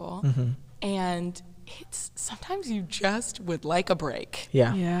people. And it's sometimes you just would like a break.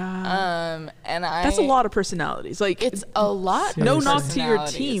 Yeah. Yeah. And That's a lot of personalities. Like, It's a lot. no of knock to your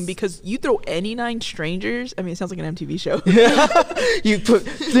personalities. team, because you throw any 9 strangers. I mean, it sounds like an MTV show. You put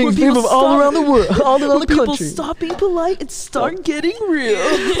When people all stop- around the world, all around when the people country. stop being polite and start getting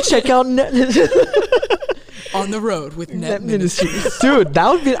real. Check out On the road with Net Net Ministry. Ministries. Dude,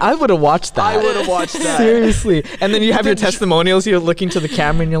 that would be. I would have watched that. I would have watched that. Seriously. And then you have your testimonials. You're looking to the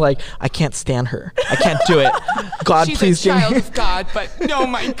camera and you're like, I can't stand her. I can't do it. God, She's please a give child me. of God, but oh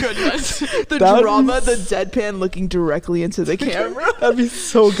my goodness. The That would drama, be the deadpan looking directly into the camera. That'd be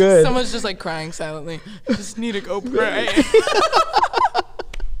so good. Someone's just like crying silently. Just need to go pray.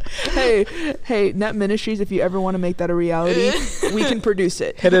 Hey, Net Ministries, if you ever want to make that a reality, we can produce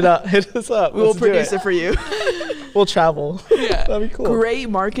it. Hit it up. Hit us up. We'll Let's do produce it for you. We'll travel. Yeah. That'd be cool. Great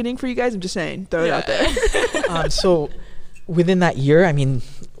marketing for you guys. I'm just saying, throw it out there. So within that year, I mean,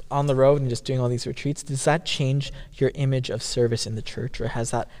 on the road and just doing all these retreats, does that change your image of service in the church, or how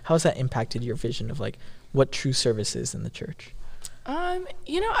has that impacted your vision of like what true service is in the church?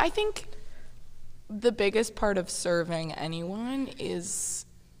 I think the biggest part of serving anyone is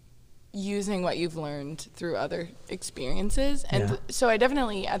using what you've learned through other experiences. And Yeah. so I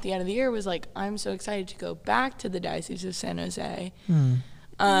definitely, at the end of the year, was like, I'm so excited to go back to the Diocese of San Jose.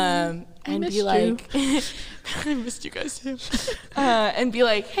 And missed be you. like, I missed you guys too. And be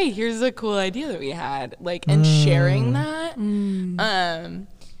like, hey, here's a cool idea that we had, like, and sharing that. And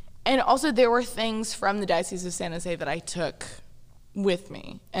also there were things from the Diocese of San Jose that I took with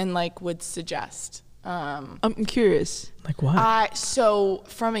me and like would suggest. I'm curious. Like what? So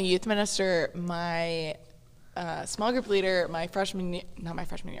from a youth minister, my small group leader, my first year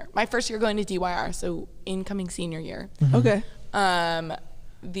going to DYR, so incoming senior year. Okay.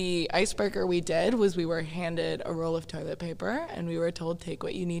 The icebreaker we did was we were handed a roll of toilet paper and we were told, take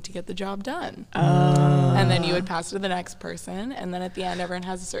what you need to get the job done. And then you would pass it to the next person. And then at the end, everyone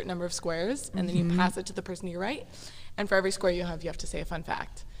has a certain number of squares. And then you pass it to the person to your right. And for every square you have to say a fun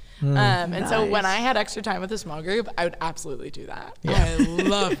fact. And so when I had extra time with a small group, I would absolutely do that. I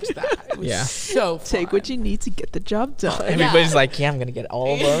loved that. It was so fun. Take what you need to get the job done. Everybody's like, yeah, I'm gonna get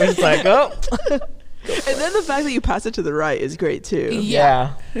all of them. It's like, oh, And then the fact that you pass it to the right is great too.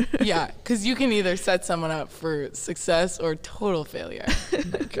 Yeah. Yeah, because you can either set someone up for success or total failure. oh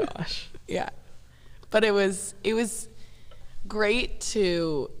my gosh. Yeah. But it was great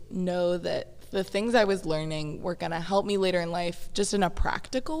to know that the things I was learning were going to help me later in life just in a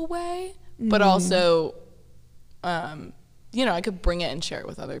practical way, but also, I could bring it and share it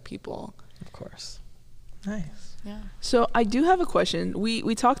with other people. Of course. Nice. Yeah. So I do have a question.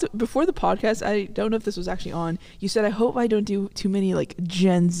 We talked before the podcast. I don't know if this was actually on. You said, I hope I don't do too many like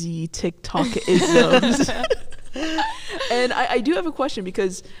Gen Z TikTok isms. And I do have a question,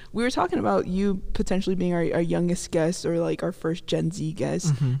 because we were talking about you potentially being our youngest guest, or like our first Gen Z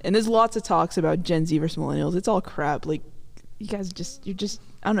guest. And there's lots of talks about Gen Z versus millennials. It's all crap. Like, you guys you're just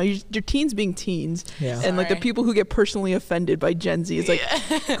I don't know, you're teens being teens. Yeah. And like the Sorry. people who get personally offended by Gen Z, it's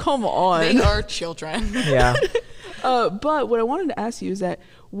like, come on. They are children. Yeah. But what I wanted to ask you is that,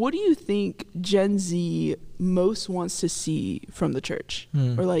 what do you think Gen Z most wants to see from the church?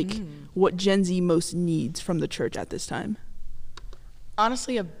 Or like what Gen Z most needs from the church at this time?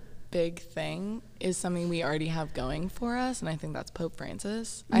 Honestly, a big thing is something we already have going for us, and I think that's Pope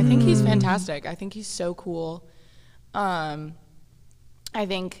Francis. I think he's fantastic. I think he's so cool. I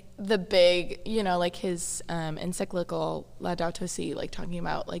think the big, like his encyclical Laudato Si, like talking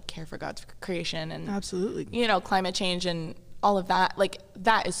about like care for God's creation and Absolutely. climate change and all of that, like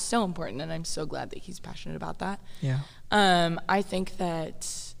that is so important, and I'm so glad that he's passionate about that. Yeah. I think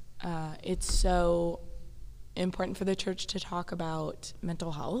that it's so important for the church to talk about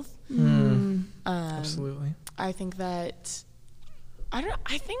mental health. Absolutely. I think that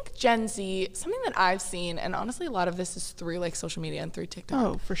I think Gen Z, something that I've seen, and honestly a lot of this is through like social media and through TikTok,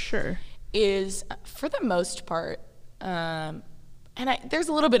 Oh, for sure. is for the most part And there's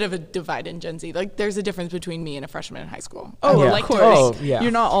a little bit of a divide in Gen Z. Like, there's a difference between me and a freshman in high school. Oh, I would yeah. like of to course. think. yeah.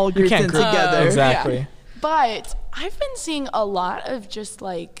 You're not all grouped in group- together. Exactly. Yeah. But I've been seeing a lot of just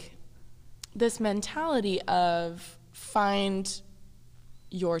like this mentality of find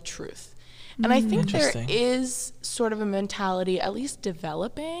your truth. And I think there Interesting. is sort of a mentality, at least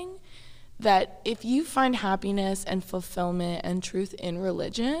developing, that if you find happiness and fulfillment and truth in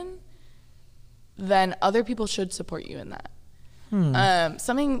religion, then other people should support you in that.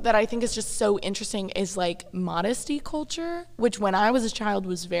 Something that I think is just so interesting is like modesty culture, which when I was a child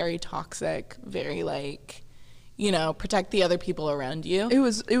was very toxic, very like, you know, protect the other people around you. It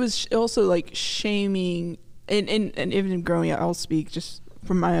was also like shaming, and even growing up, I'll speak just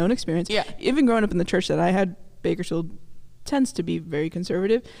from my own experience. Yeah. Even growing up in the church that I had, Bakersfield tends to be very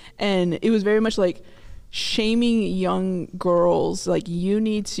conservative, and it was very much like shaming young girls, like you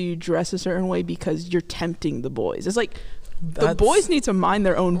need to dress a certain way because you're tempting the boys. It's like the That's- boys need to mind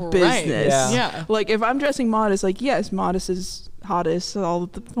their own Right. business. Yeah. Like if I'm dressing modest, like yes, modest is hottest. Oh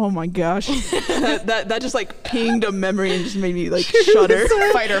my gosh, that just like pinged a memory and just made me like shudder.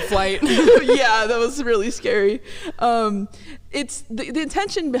 Fight or flight. Yeah, that was really scary. It's the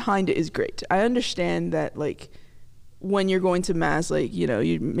intention behind it is great. I understand that like when you're going to mass, like, you know,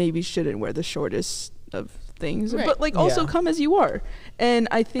 you maybe shouldn't wear the shortest of things, Right. but like also Yeah. come as you are. And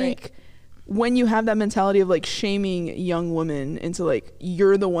I think when you have that mentality of like shaming young women into like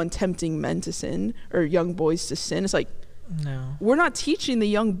you're the one tempting men to sin or young boys to sin, it's like No. we're not teaching the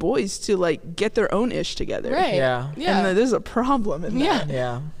young boys to like get their own ish together. Right. Yeah. Yeah. And there's a problem in Yeah. that.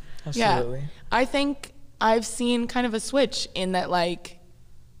 Yeah. Absolutely. Yeah. I think I've seen kind of a switch in that, like,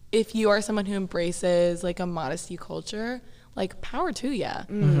 if you are someone who embraces like a modesty culture, like power to you.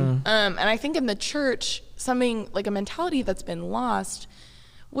 And I think in the church, something like a mentality that's been lost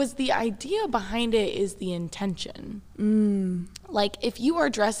was the idea behind it is the intention. Like if you are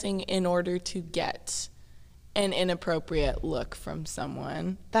dressing in order to get an inappropriate look from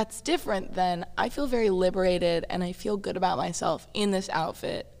someone, that's different than I feel very liberated and I feel good about myself in this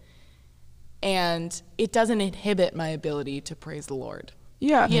outfit. And it doesn't inhibit my ability to praise the Lord.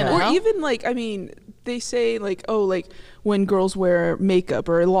 Yeah. You Or know? even like, I mean, they say like, oh, like when girls wear makeup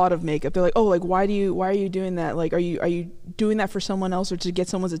or a lot of makeup, they're like, oh, like why are you doing that? Like, are you doing that for someone else or to get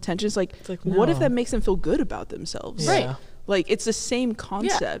someone's attention? It's like, what if no. that makes them feel good about themselves? Yeah. Right. Like it's the same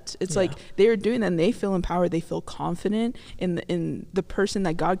concept. It's Yeah. like they're doing that and they feel empowered, they feel confident in the person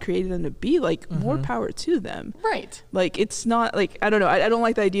that God created them to be. Like more power to them. Right. Like it's not like, I don't know, I don't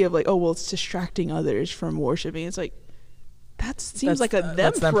like the idea of like, oh well, it's distracting others from worshiping. It's like that seems like a them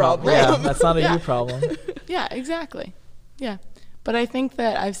That's them problem. Yeah, that's not a Yeah. you problem. Yeah, exactly. Yeah. But I think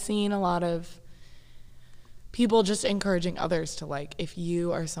that I've seen a lot of people just encouraging others to, like, if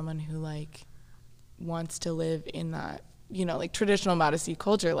you are someone who like wants to live in that, you know, like traditional modesty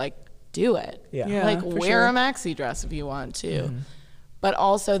culture, like do it. Yeah. Yeah. Like for wear sure. a maxi dress if you want to. But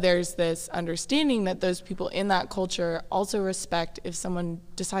also there's this understanding that those people in that culture also respect if someone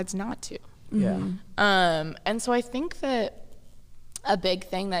decides not to. Yeah. And so I think that a big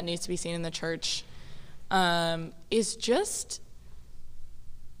thing that needs to be seen in the church is just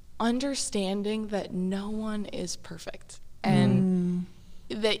understanding that no one is perfect and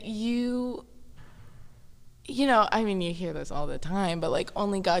that you know, I mean, you hear this all the time, but like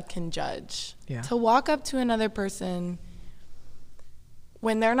only God can judge. Yeah. To walk up to another person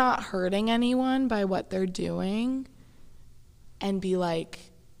when they're not hurting anyone by what they're doing and be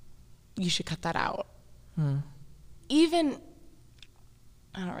like, you should cut that out. Even,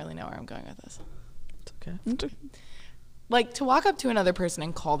 I don't really know where I'm going with this. It's okay. Like to walk up to another person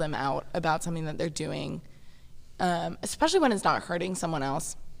and call them out about something that they're doing, especially when it's not hurting someone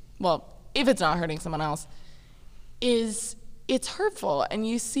else. Well, if it's not hurting someone else, it's hurtful. And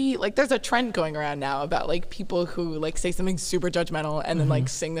you see, like, there's a trend going around now about like people who like say something super judgmental and then like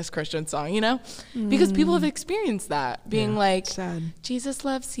sing this Christian song, you know, because people have experienced that, being like, Sad. Jesus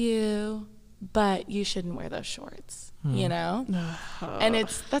loves you, but you shouldn't wear those shorts, you know. And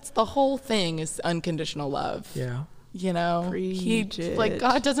that's the whole thing is unconditional love. Yeah. You know, Preach like it.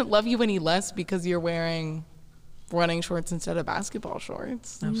 God doesn't love you any less because you're wearing running shorts instead of basketball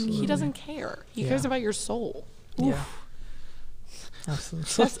shorts. Absolutely. He doesn't care. He cares about your soul. Yeah.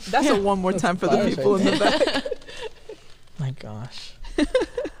 Absolutely. That's a one more time for the bars people right in the back. My gosh.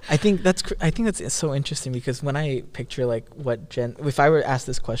 I think that's so interesting because when I picture like if I were asked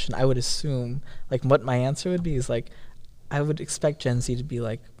this question, I would assume like what my answer would be is like I would expect Gen Z to be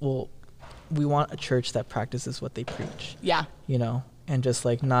like, well, we want a church that practices what they preach. Yeah. You know, and just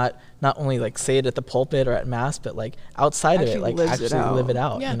like not only like say it at the pulpit or at mass, but like outside of it, like lives it actually live it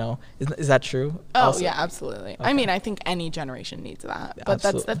out. out. Yeah. You know, is that true? Oh, Also? yeah, absolutely. Okay. I mean, I think any generation needs that. But that's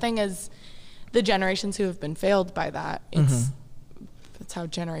Absolutely. the thing is, the generations who have been failed by that, that's how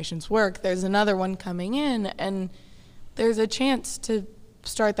generations work. There's another one coming in, and there's a chance to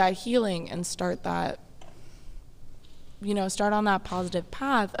start that healing and start that, start on that positive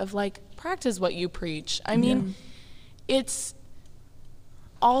path of like, practice what you preach. I mean, it's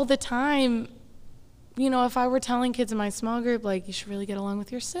all the time. If I were telling kids in my small group, like, you should really get along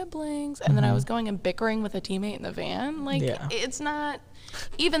with your siblings, and then I was going and bickering with a teammate in the van, like, it's not,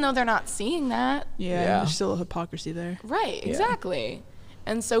 even though they're not seeing that. Yeah, there's still a hypocrisy there. Right, exactly.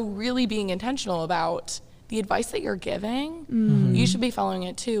 And so really being intentional about the advice that you're giving, you should be following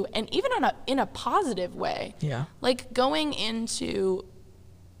it too. And even in a positive way. Yeah. Like going into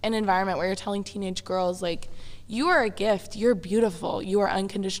an environment where you're telling teenage girls, like, you are a gift, you're beautiful, you are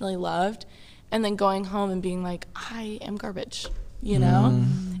unconditionally loved, and then going home and being like, I am garbage,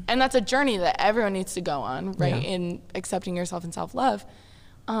 And that's a journey that everyone needs to go on, right, in accepting yourself and self-love.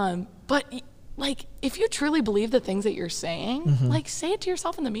 But, like, if you truly believe the things that you're saying, like, say it to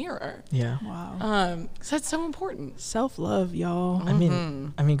yourself in the mirror. Yeah. Wow. 'Cause that's so important. Self-love, y'all. I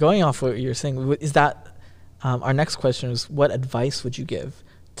mean, going off what you're saying, is that our next question is, what advice would you give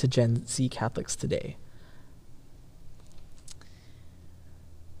to Gen Z Catholics today?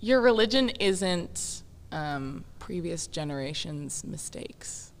 Your religion isn't previous generations'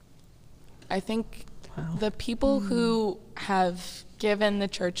 mistakes. I think the people who have given the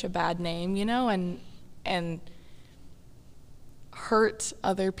church a bad name, and hurt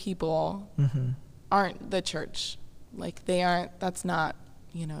other people aren't the church. Like, they aren't, that's not,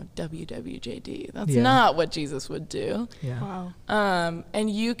 WWJD. That's not what Jesus would do. Yeah. Wow. And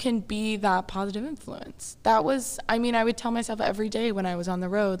you can be that positive influence. That was, I would tell myself every day when I was on the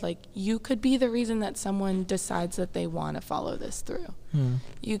road, like, you could be the reason that someone decides that they want to follow this through.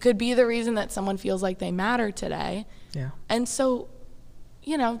 You could be the reason that someone feels like they matter today. Yeah. And so,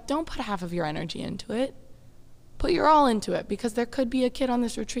 don't put half of your energy into it. Put your all into it, because there could be a kid on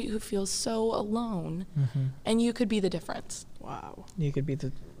this retreat who feels so alone, and you could be the difference. Wow. You could be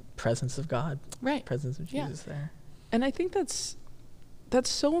the presence of God. Right. Presence of Jesus there. And I think that's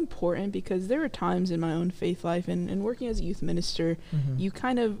so important, because there are times in my own faith life and working as a youth minister, you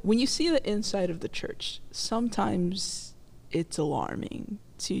kind of, when you see the inside of the church, sometimes it's alarming,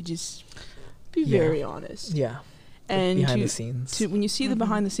 to just be very honest. Yeah. And behind the scenes. when you see the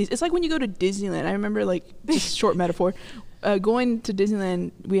behind the scenes, it's like when you go to Disneyland. I remember, like, just short metaphor, going to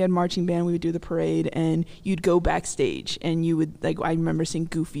Disneyland, we had marching band, we would do the parade, and you'd go backstage, and you would, like, I remember seeing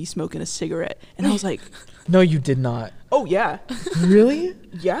Goofy smoking a cigarette, and I was like, No, you did not. oh yeah, Really?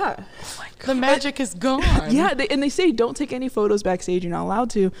 yeah. The magic is gone. Yeah, and they say don't take any photos backstage. You're not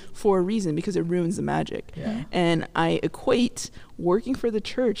allowed to, for a reason, because it ruins the magic. Yeah. And I equate working for the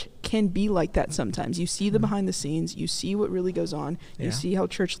church can be like that sometimes. You see the behind the scenes, you see what really goes on, Yeah. you see how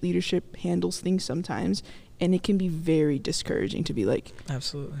church leadership handles things sometimes, and it can be very discouraging to be like,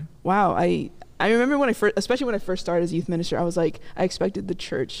 Absolutely. wow, I remember when especially when I first started as youth minister, I was like, I expected the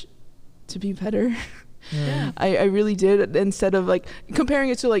church to be better. Yeah. I really did, instead of like comparing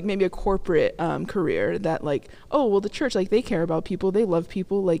it to like maybe a corporate career that like, oh well, the church, like, they care about people, they love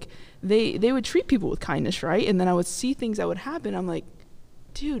people, like they would treat people with kindness, right? And then I would see things that would happen, I'm like,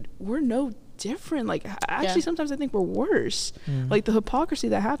 dude, we're no different. Like, actually sometimes I think we're worse. Like the hypocrisy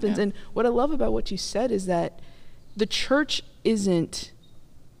that happens. And what I love about what you said is that the church isn't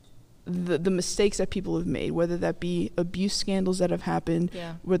the mistakes that people have made, whether that be abuse scandals that have happened,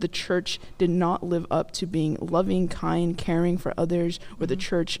 where the church did not live up to being loving, kind, caring for others, where the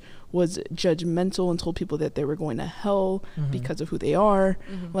church was judgmental and told people that they were going to hell because of who they are.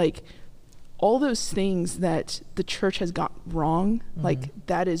 Like, all those things that the church has got wrong, like,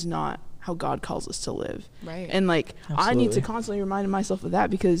 that is not how God calls us to live. Right. And like, I need to Absolutely. constantly remind myself of that,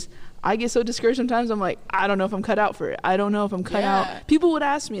 because I get so discouraged sometimes. I'm like, I don't know if I'm cut out for it. I don't know if I'm cut out. People would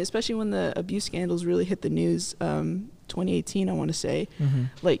ask me, especially when the abuse scandals really hit the news, 2018, I want to say,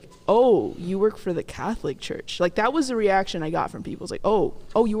 like, oh, you work for the Catholic Church. Like, that was the reaction I got from people. It's like, oh,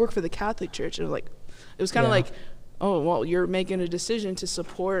 you work for the Catholic Church. And like, it was kind of like, oh, well, you're making a decision to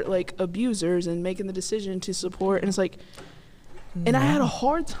support like abusers and making the decision to support. And it's like, and I had a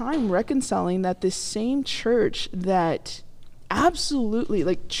hard time reconciling that this same church that absolutely,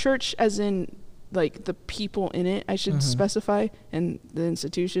 like, church as in like the people in it, I should specify, and the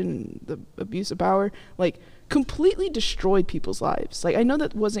institution, the abuse of power, like, completely destroyed people's lives. Like, I know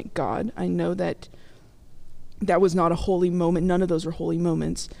that wasn't God. I know that that was not a holy moment. None of those were holy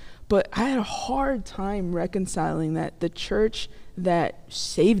moments. But I had a hard time reconciling that the church that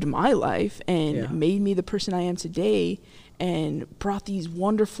saved my life and made me the person I am today and brought these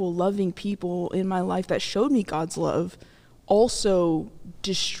wonderful, loving people in my life that showed me God's love also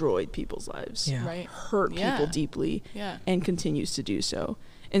destroyed people's lives, Right. hurt people deeply, Yeah. and continues to do so.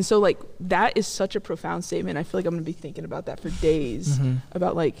 And so, like, that is such a profound statement. I feel like I'm going to be thinking about that for days.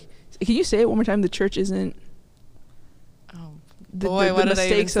 About, like, can you say it one more time? The church isn't Oh, the, boy, the what did I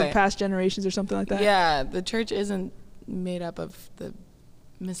even mistakes of say? past generations or something like that? Yeah, the church isn't made up of the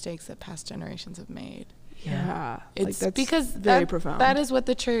mistakes that past generations have made. Yeah. It's like, that's because very that, profound. that is what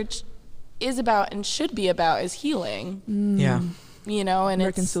the church is about and should be about, is healing. Yeah. You know, and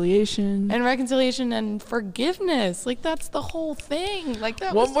reconciliation. and reconciliation and forgiveness. Like, that's the whole thing. Like,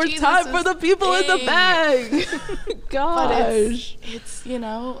 that One was more time for the people in the thing. bag. But Gosh. it's, you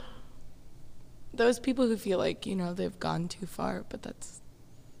know, those people who feel like, you know, they've gone too far, but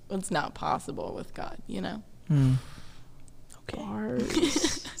it's not possible with God, you know?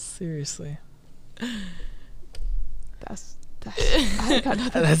 Bars. Seriously. That's I got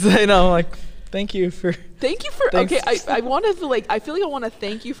nothing. That's, I know, like, thank you for. Thank you for Thanks. okay. I wanted to, like, I feel like I want to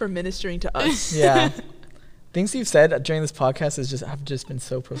thank you for ministering to us. Yeah. Things you've said during this podcast have just been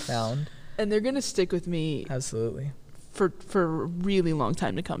so profound. And they're gonna stick with me Absolutely. for a really long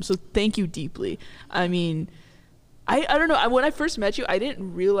time to come. So thank you deeply. I mean, I don't know. When I first met you, I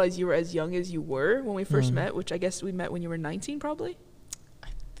didn't realize you were as young as you were when we first met, which I guess we met when you were 19, probably. I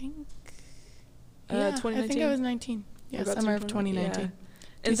think. Yeah, I think 2019? I was 19. Yeah, About summer of 2020, 2019.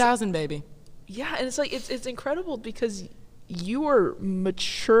 yeah. And 2000, baby. Yeah, and it's like it's incredible because you are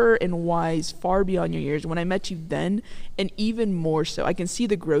mature and wise far beyond your years. When I met you then, and even more so, I can see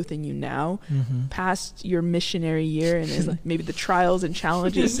the growth in you now, past your missionary year, and then maybe the trials and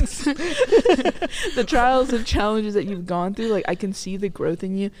challenges, the trials and challenges that you've gone through. Like, I can see the growth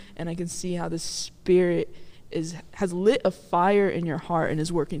in you, and I can see how the Spirit has lit a fire in your heart and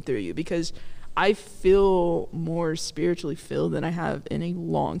is working through you, because I feel more spiritually filled than I have in a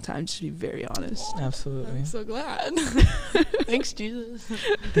long time, just to be very honest. Absolutely. I'm so glad. Thanks, Jesus.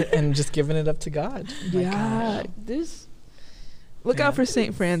 And just giving it up to God. My Yeah, gosh. Look out for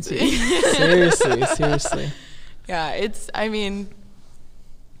St. Francis. Seriously. Yeah, it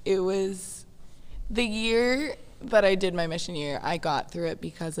was the year that I did my mission year, I got through it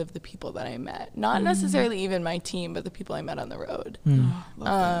because of the people that I met. Not necessarily even my team, but the people I met on the road.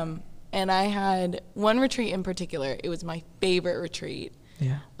 And I had one retreat in particular. It was my favorite retreat.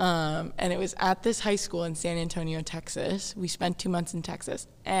 Yeah. And it was at this high school in San Antonio, Texas. We spent 2 months in Texas.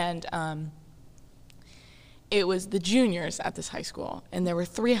 And it was the juniors at this high school. And there were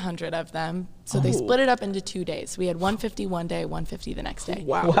 300 of them. So they split it up into 2 days. We had 150 one day, 150 the next day.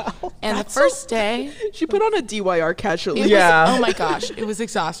 Wow. And the first day... She put on a DYR casually. It was- Yeah. oh my gosh, it was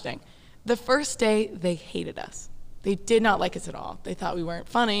exhausting. The first day, they hated us. They did not like us at all. They thought we weren't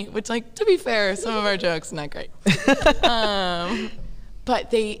funny, which, like, to be fair, some of our jokes not great. But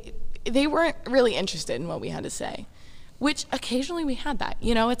they weren't really interested in what we had to say, which occasionally we had that.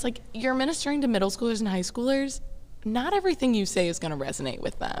 You know, it's like you're ministering to middle schoolers and high schoolers. Not everything you say is going to resonate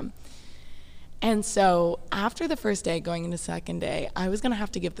with them. And so after the first day, going into second day, I was going to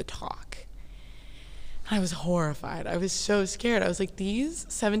have to give the talk. I was horrified. I was so scared. I was like, these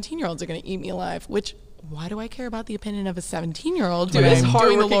 17-year-olds are going to eat me alive, which... Why do I care about the opinion of a 17-year-old Dude, it's doing hard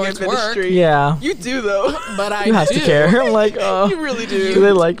the working Lord's in work? ministry. Yeah. You do, though. But I You have do. to care. I'm like, oh. You really do. Do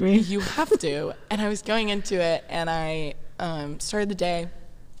they like me? You have to. And I was going into it, and I started the day,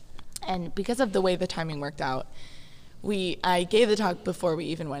 and because of the way the timing worked out, I gave the talk before we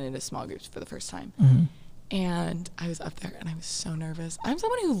even went into small groups for the first time. And I was up there, and I was so nervous. I'm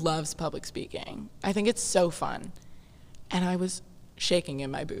someone who loves public speaking. I think it's so fun. And I was shaking in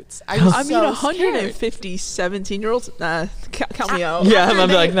my boots. I was I mean, so 150 17-year-olds? Count me out. Yeah, I'm gonna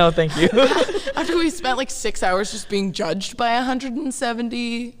be like, no, thank you. After we spent like 6 hours just being judged by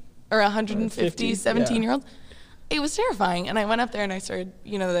 170 or 150 17-year-olds, it was terrifying. And I went up there and I started,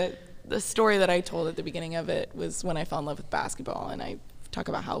 you know, the story that I told at the beginning of it was when I fell in love with basketball. And I talk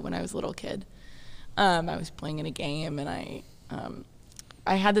about how when I was a little kid, I was playing in a game, and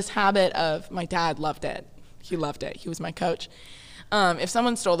I had this habit of, my dad loved it. He loved it. He was my coach. If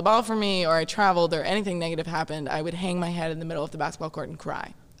someone stole the ball from me, or I traveled, or anything negative happened, I would hang my head in the middle of the basketball court and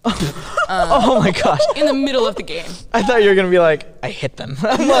cry. Oh my gosh. In the middle of the game. I thought you were gonna be like, I hit them.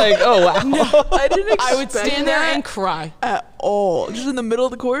 I'm like, oh wow. I didn't expect I would stand there that and cry. at all. Just in the middle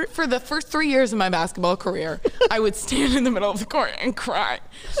of the court? For the first 3 years of my basketball career, I would stand in the middle of the court and cry.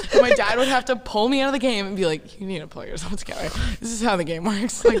 And my dad would have to pull me out of the game and be like, you need to pull yourself together. This is how the game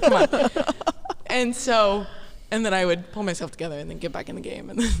works. Like, come on. And so And then I would pull myself together and then get back in the game,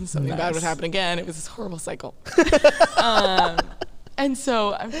 and then something bad would Nice. happen again. It was this horrible cycle. And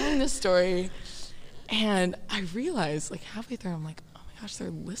so I'm telling this story, and I realized, like, halfway through, I'm like, oh my gosh, they're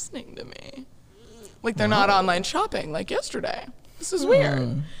listening to me. Like, they're not online shopping like yesterday. This is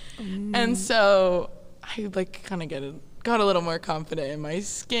weird. And so I, like, kind of got a little more confident in my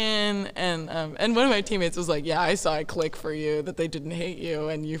skin, and one of my teammates was like, yeah, I saw a click for you that they didn't hate you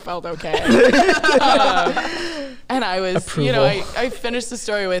and you felt okay. And I was, Approval. I finished the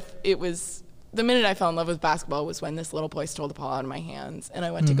story with, it was, the minute I fell in love with basketball was when this little boy stole the ball out of my hands, and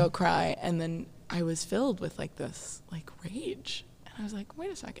I went to go cry, and then I was filled with, like, this, like, rage. And I was like,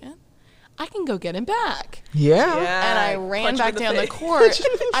 wait a second. I can go get him back. Yeah. And I ran Punch him back in the down the face. court.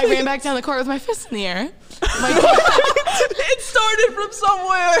 I ran back down the court with my fist in the air. It started from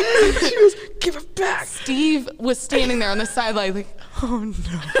somewhere. She was, give it back. Steve was standing there on the sideline like, oh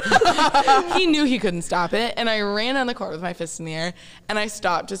no. He knew he couldn't stop it. And I ran on the court with my fist in the air, and I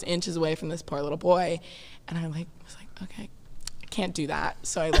stopped just inches away from this poor little boy. And I was like, okay, I can't do that.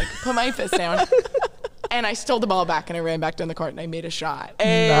 So I like put my fist down, and I stole the ball back, and I ran back down the court, and I made a shot.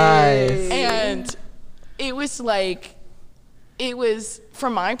 Nice. And it was like, it was,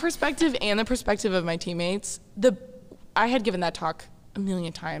 from my perspective and the perspective of my teammates, I had given that talk a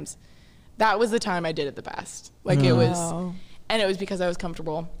million times. That was the time I did it the best. Like, it was, and it was because I was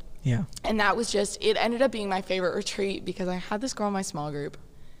comfortable. Yeah. And that was just, it ended up being my favorite retreat because I had this girl in my small group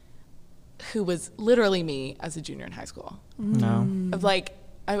who was literally me as a junior in high school. No. Of like,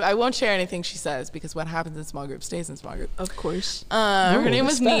 I won't share anything she says because what happens in small group stays in small group. Of course. Her name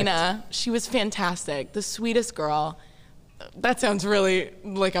was respect. Nina. She was fantastic, the sweetest girl. That sounds really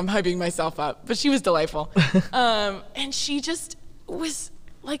like I'm hyping myself up, but she was delightful. And she just was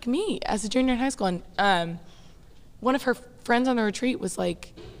like me as a junior in high school. And one of her friends on the retreat was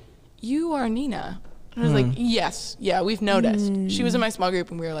like, you are Nina. And I was like, yes, yeah, we've noticed. She was in my small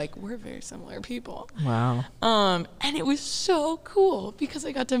group, and we were like, we're very similar people. Wow. And it was so cool because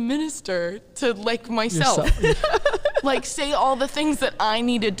I got to minister to like myself. Like say all the things that I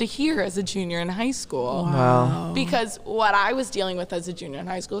needed to hear as a junior in high school. Wow. Because what I was dealing with as a junior in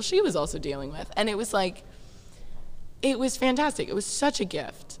high school, she was also dealing with. And it was like, it was fantastic. It was such a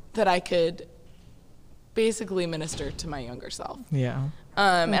gift that I could basically minister to my younger self. Yeah.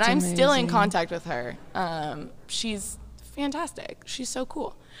 And That's I'm still in amazing. contact with her. She's fantastic. She's so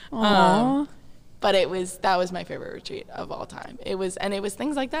cool. Aww. But that was my favorite retreat of all time. It was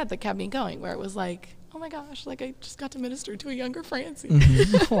things like that kept me going, where it was like, oh my gosh, like I just got to minister to a younger Francie.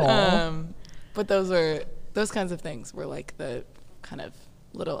 But those kinds of things were like the kind of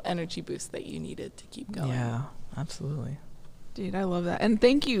little energy boost that you needed to keep going. Yeah, absolutely. Dude, I love that. And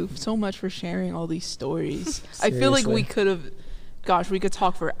thank you so much for sharing all these stories. I feel like we Seriously. we could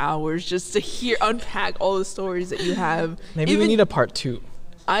talk for hours just to unpack all the stories that you have. Maybe we need a part 2.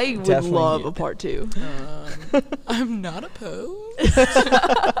 I would definitely love need a part 2. I'm not opposed.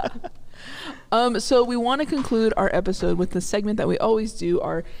 So we want to conclude our episode with the segment that we always do,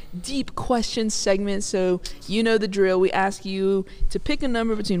 our deep questions segment. So you know the drill. We ask you to pick a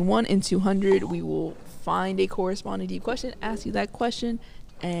number between 1 and 200. We will find a corresponding deep question, ask you that question,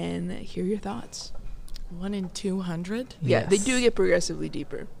 and hear your thoughts. 1 in 200? Yeah, they Yes. do get progressively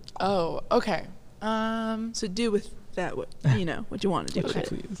deeper. Oh, okay. So do with that what what you want to do with it.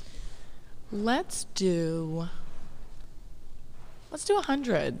 Please. Let's do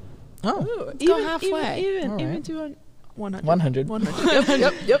 100. Oh. Let's go halfway. Even Alright. to 100. 100.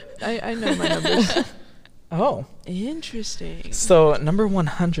 100. Yep. I know my numbers. Oh. Interesting. So number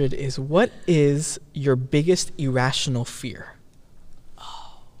 100 is, what is your biggest irrational fear?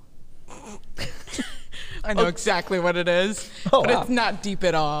 I know exactly what it is, Oh, but wow. it's not deep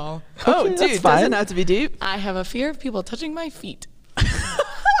at all. Oh, Okay, dude, that's fine. doesn't have to be deep. I have a fear of people touching my feet. Can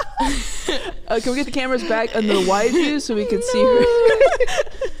we get the cameras back under the wide view so we can see her?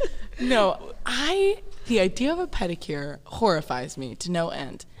 No, the idea of a pedicure horrifies me to no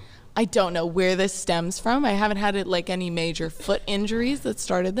end. I don't know where this stems from. I haven't had any major foot injuries that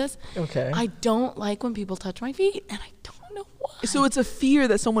started this. Okay. I don't like when people touch my feet, and I don't know why. So it's a fear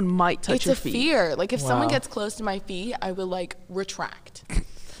that someone might touch It's your a feet. fear. Like if someone Wow. gets close to my feet, I will retract.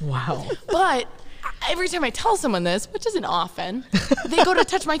 Wow. But every time I tell someone this, which isn't often, they go to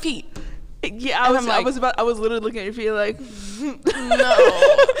touch my feet. Yeah, And I'm like- I was literally looking at your feet like,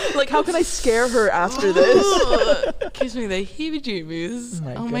 No. like how can I scare her after this? Gives me the heebie-jeebies.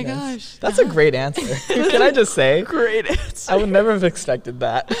 Oh my goodness. gosh. That's a great answer. Can I just say? Great answer. I would never have expected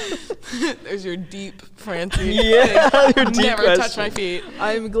that. There's your deep, Francie. Yeah, your deep Never touch question. my feet.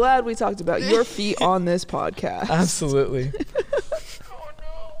 I'm glad we talked about your feet on this podcast. Absolutely.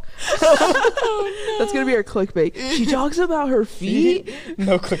 That's gonna be our clickbait. She talks about her feet.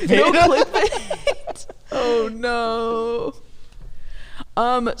 No clickbait. No clickbait. Oh no.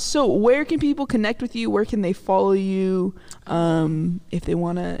 So where can people connect with you? Where can they follow you? If they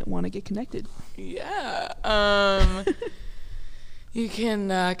wanna get connected. Yeah. You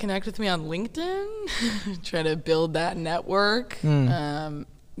can connect with me on LinkedIn. Try to build that network. I'm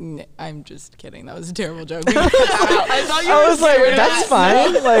just kidding. That was a terrible joke. I thought you I were was like, serious. that's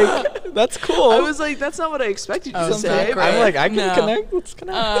fine. Like, that's cool. I was like, that's not what I expected you to Oh, say. not but- I'm like, I can No. connect. Let's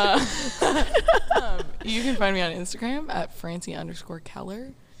connect. You can find me on Instagram at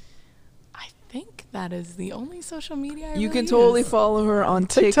Francie_Keller. I think that is the only social media I You really can totally use. follow her on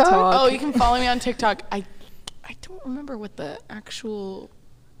TikTok? TikTok. Oh, you can follow me on TikTok. I don't remember what the actual.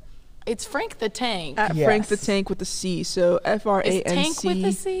 It's Frank the Tank. At Yes. Frank the Tank with a C. So Is FRANC. Tank with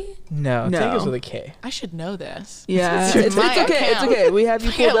a C? No, No. take us with a K. I should know this. Yeah, It's it's my okay. It's account. okay. We have you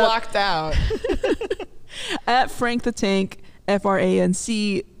I get pulled up locked out. at Frank the Tank.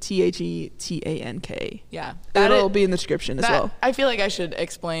 FRANCTHETANK. Yeah. That'll be in the description as well. I feel like I should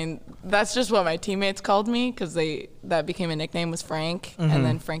explain. That's just what my teammates called me because that became a nickname was Frank, and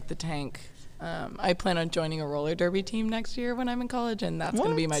then Frank the Tank. I plan on joining a roller derby team next year when I'm in college, and that's going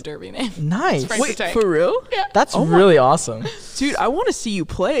to be What? my derby name. Nice. Frank the Wait, Tank. for real? Yeah. That's Oh my- really awesome. Dude, I want to see you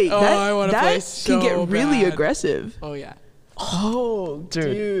play. Oh, I wanna that play can so get really bad. aggressive. Oh yeah, Oh,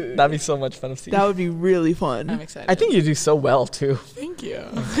 Dude, that'd be so much fun to see. that would be really fun. I'm excited. I think you do so well, too. Thank you.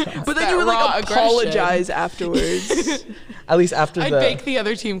 But then that you would raw like aggression. apologize afterwards. At least after I'd the... bake the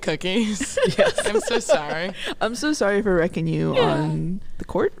other team cookies. Yes. I'm so sorry. I'm so sorry for wrecking you Yeah. on the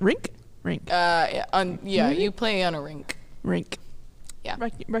court. Rink. You play on a rink. Rink. Yeah.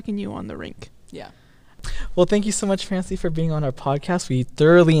 Wrecking you on the rink. Yeah. Well, thank you so much, Francie, for being on our podcast. We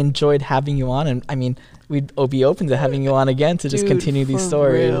thoroughly enjoyed having you on, and I mean, we'd be open to having you on again to just Dude, continue these for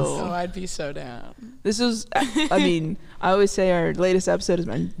stories. real. Oh, I'd be so down. This is, I mean, I always say our latest episode is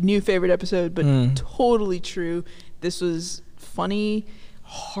my new favorite episode, but totally true. This was funny,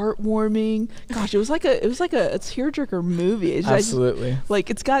 heartwarming. Gosh, it was like a tearjerker movie. It's just- Absolutely. like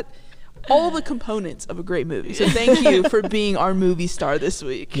it's got all the components of a great movie. So thank you for being our movie star this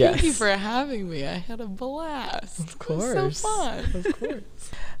week. Yes. Thank you for having me. I had a blast. Of It was so course. fun. Of course.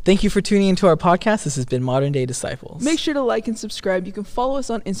 Thank you for tuning into our podcast. This has been Modern Day Disciples. Make sure to like and subscribe. You can follow us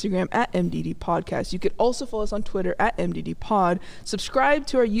on Instagram at MDD Podcast. You could also follow us on Twitter at MDD Pod. Subscribe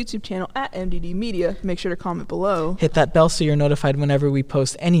to our YouTube channel at MDD Media. Make sure to comment below. Hit that bell so you're notified whenever we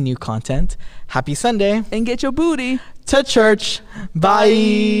post any new content. Happy Sunday. And get your booty. To church.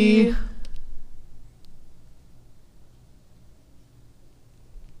 Bye.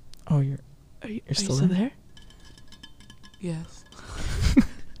 Oh, you're still there? Yes.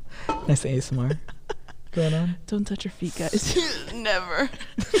 Nice ASMR going on. Don't touch your feet, guys. Never.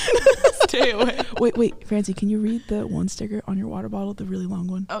 Stay away. Wait, Francie, can you read the one sticker on your water bottle, the really long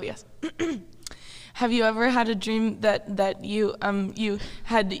one? Oh yes. Have you ever had a dream that you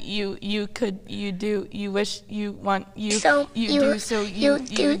wish you want you So you you do so you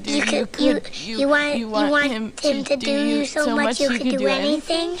want him to do you so much you could do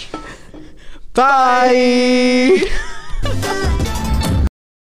anything? Bye.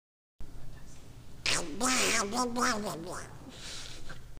 Blah, blah, blah, blah, blah.